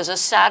 8:45. It was a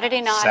Saturday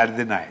night.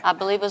 Saturday night. I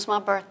believe it was my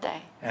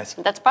birthday. Yes.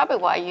 That's probably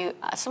why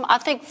I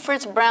think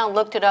Fritz Brown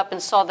looked it up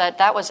and saw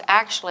that was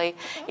actually,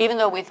 even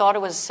though we thought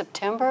it was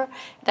September,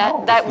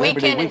 that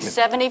weekend in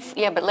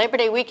 70, but Labor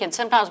Day weekend,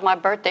 sometimes my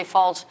birthday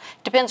falls,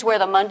 depends where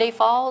the Monday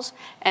falls,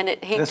 and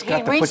he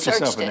researched put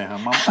yourself it. In there, huh,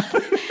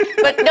 Mama?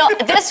 But no,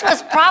 this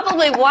was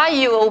probably why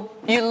you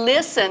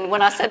listened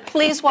when I said,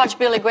 please watch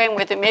Billy Graham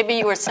with it. Maybe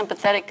you were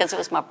sympathetic because it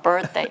was my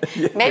birthday.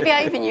 Yeah. Maybe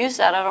I even used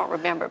that. I don't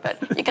remember, but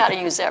you got to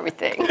use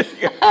everything.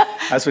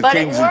 That's what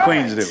kings and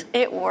queens do.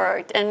 It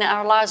worked, and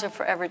our lives are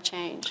forever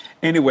changed.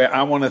 Anyway,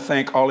 I want to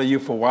thank all of you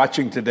for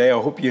watching today.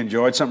 I hope you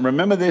enjoyed something.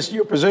 Remember this,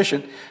 your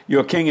position,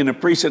 you're a king and a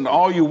priest, and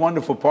all you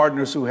wonderful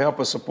partners who help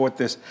us support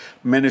this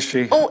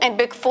ministry. Oh, and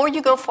before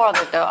you go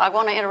farther, though, I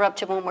want to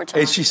interrupt you one more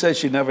time. Hey, she says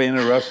she never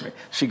interrupts me.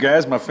 She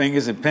grabs my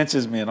fingers and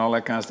pinches me and all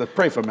that kind of stuff.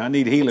 Pray for me. I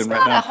need healing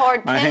right now. It's not a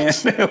hard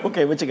pinch.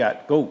 Okay, what you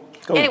got? Go.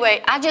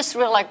 Anyway, I just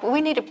feel like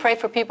we need to pray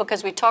for people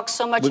because we talk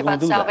so much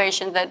about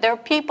salvation that there are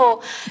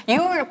people,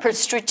 you are in a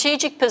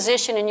strategic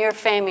position in your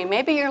family.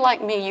 Maybe you're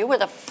like me. You were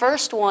the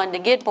first one to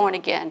get born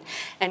again.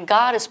 And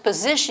God has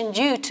positioned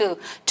you to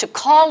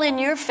call in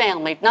your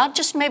family, not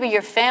just maybe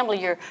your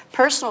family, your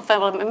personal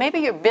family, but maybe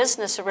your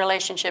business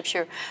relationships,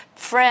 your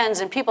friends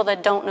and people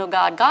that don't know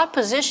God. God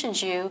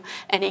positions you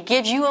and he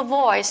gives you a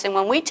voice. And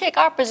when we take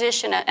our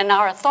position and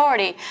our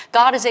authority,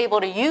 God is able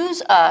to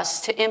use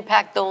us to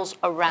impact those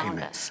around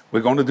us. We're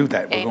going to do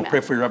that. We're going to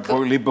pray for you right before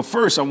we leave. But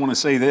first, I want to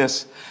say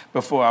this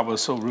before I was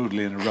so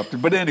rudely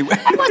interrupted. But anyway.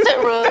 I wasn't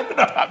rude.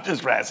 No, I'm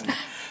just razzing.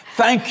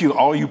 Thank you,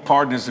 all you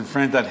partners and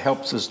friends that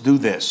helps us do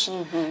this.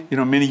 Mm-hmm. You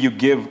know, many of you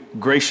give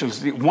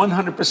graciously,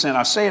 100%.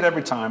 I say it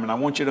every time, and I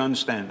want you to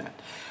understand that.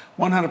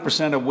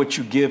 100% of what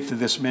you give to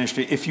this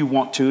ministry, if you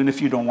want to, and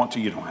if you don't want to,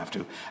 you don't have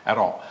to at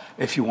all.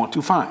 If you want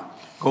to, fine.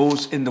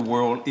 Goes in the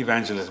world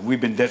evangelism. We've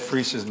been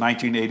debt-free since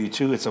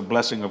 1982. It's a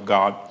blessing of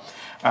God.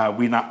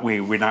 We're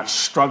not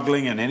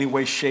struggling in any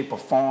way, shape, or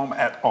form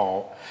at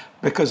all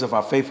because of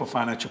our faithful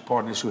financial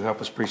partners who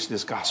help us preach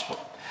this gospel.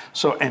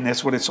 So, and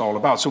that's what it's all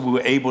about. So we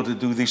were able to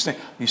do these things.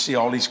 You see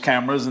all these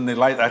cameras and the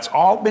light. That's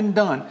all been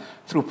done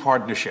through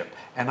partnership.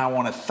 And I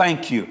want to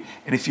thank you.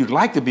 And if you'd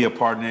like to be a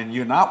partner and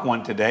you're not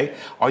one today,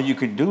 all you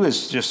can do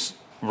is just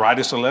write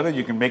us a letter.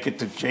 You can make it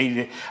to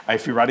JD.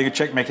 If you're writing a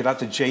check, make it out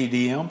to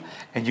JDM,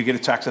 and you get a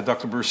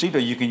tax-deductible receipt, or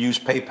you can use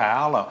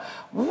PayPal or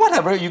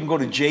whatever. You can go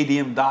to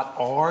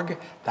jdm.org.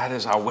 That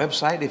is our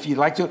website. If you'd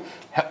like to,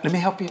 let me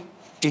help you.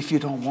 If you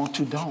don't want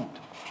to, don't.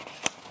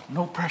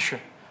 No pressure.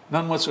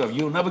 None whatsoever.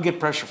 You'll never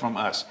get pressure from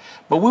us.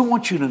 But we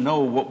want you to know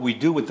what we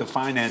do with the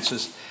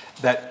finances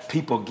that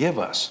people give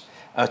us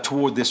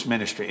toward this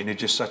ministry, and it's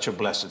just such a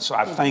blessing. So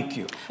I thank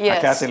you.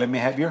 Yes. Kathy, let me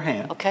have your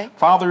hand. Okay.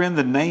 Father, in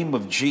the name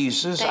of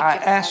Jesus, I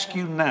ask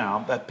you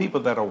now that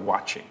people that are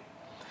watching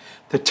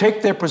to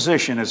take their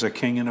position as a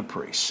king and a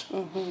priest.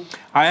 Mm-hmm.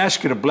 I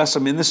ask you to bless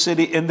them in the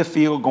city, in the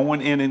field, going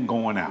in and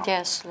going out.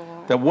 Yes,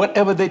 Lord. That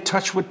whatever they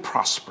touch would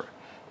prosper,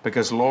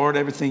 because, Lord,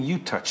 everything you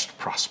touched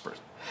prospered.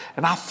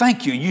 And I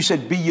thank you. You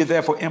said, be ye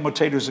therefore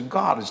imitators of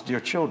God as dear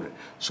children.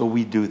 So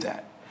we do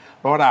that.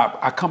 Lord,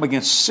 I come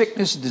against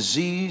sickness,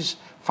 disease,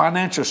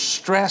 financial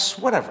stress,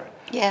 whatever.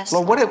 Yes.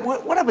 Lord,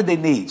 whatever they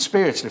need,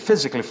 spiritually,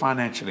 physically,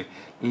 financially,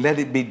 let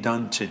it be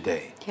done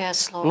today.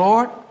 Yes, Lord.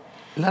 Lord,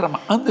 let them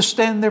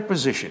understand their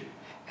position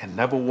and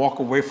never walk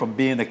away from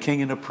being a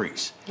king and a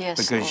priest. Yes,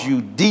 because Lord.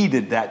 you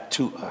deeded that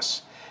to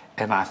us.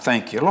 And I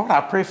thank you. Lord,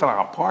 I pray for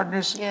our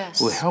partners Yes.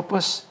 who will help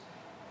us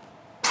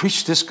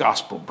preach this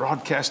gospel,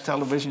 broadcast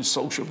television,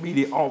 social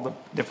media, all the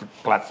different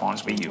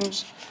platforms we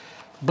use.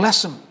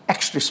 Bless them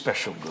extra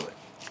special good.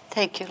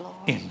 Thank you, Lord.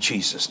 In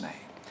Jesus' name.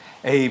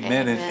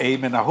 Amen and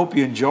amen. I hope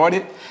you enjoyed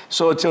it.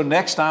 So until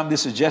next time,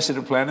 this is Jesse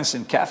Duplantis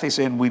and Kathy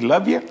saying we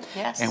love you.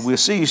 Yes. And we'll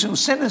see you soon.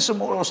 Send in some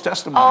more of those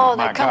testimonies. Oh,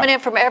 they're coming in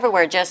from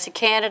everywhere, Jesse.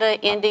 Canada,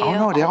 India,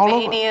 they're all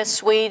over. Albania,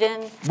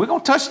 Sweden. We're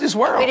going to touch this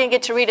world. We didn't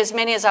get to read as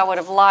many as I would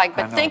have liked,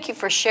 but thank you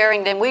for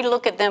sharing them. We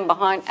look at them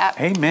behind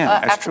Amen.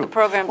 That's after true. the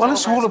program's well,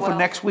 let's over hold as it for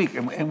next week.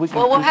 And we can,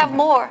 we'll have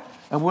more.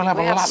 And we'll have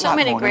we a have lot, so lot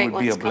many more. great It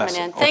would be ones a coming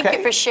blessing. in. Thank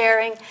you for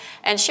sharing,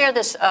 and share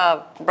this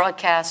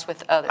broadcast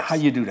with others. How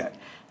you do that?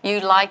 You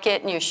like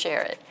it and you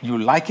share it. You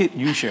like it,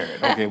 you share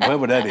it. Okay,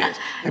 whatever that is.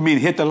 I mean,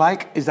 hit the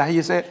like. Is that how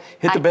you say it?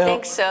 Hit the bell? I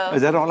think so.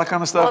 Is that all that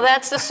kind of stuff? Well,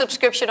 that's the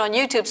subscription on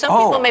YouTube. Some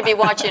people may be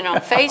watching on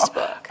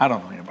Facebook. I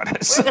don't know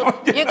anything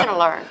about that. You're going to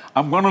learn.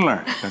 I'm going to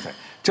learn.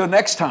 Till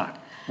next time,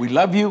 we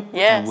love you.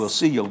 Yes. And we'll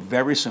see you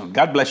very soon.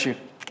 God bless you.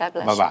 God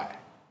bless you. Bye-bye.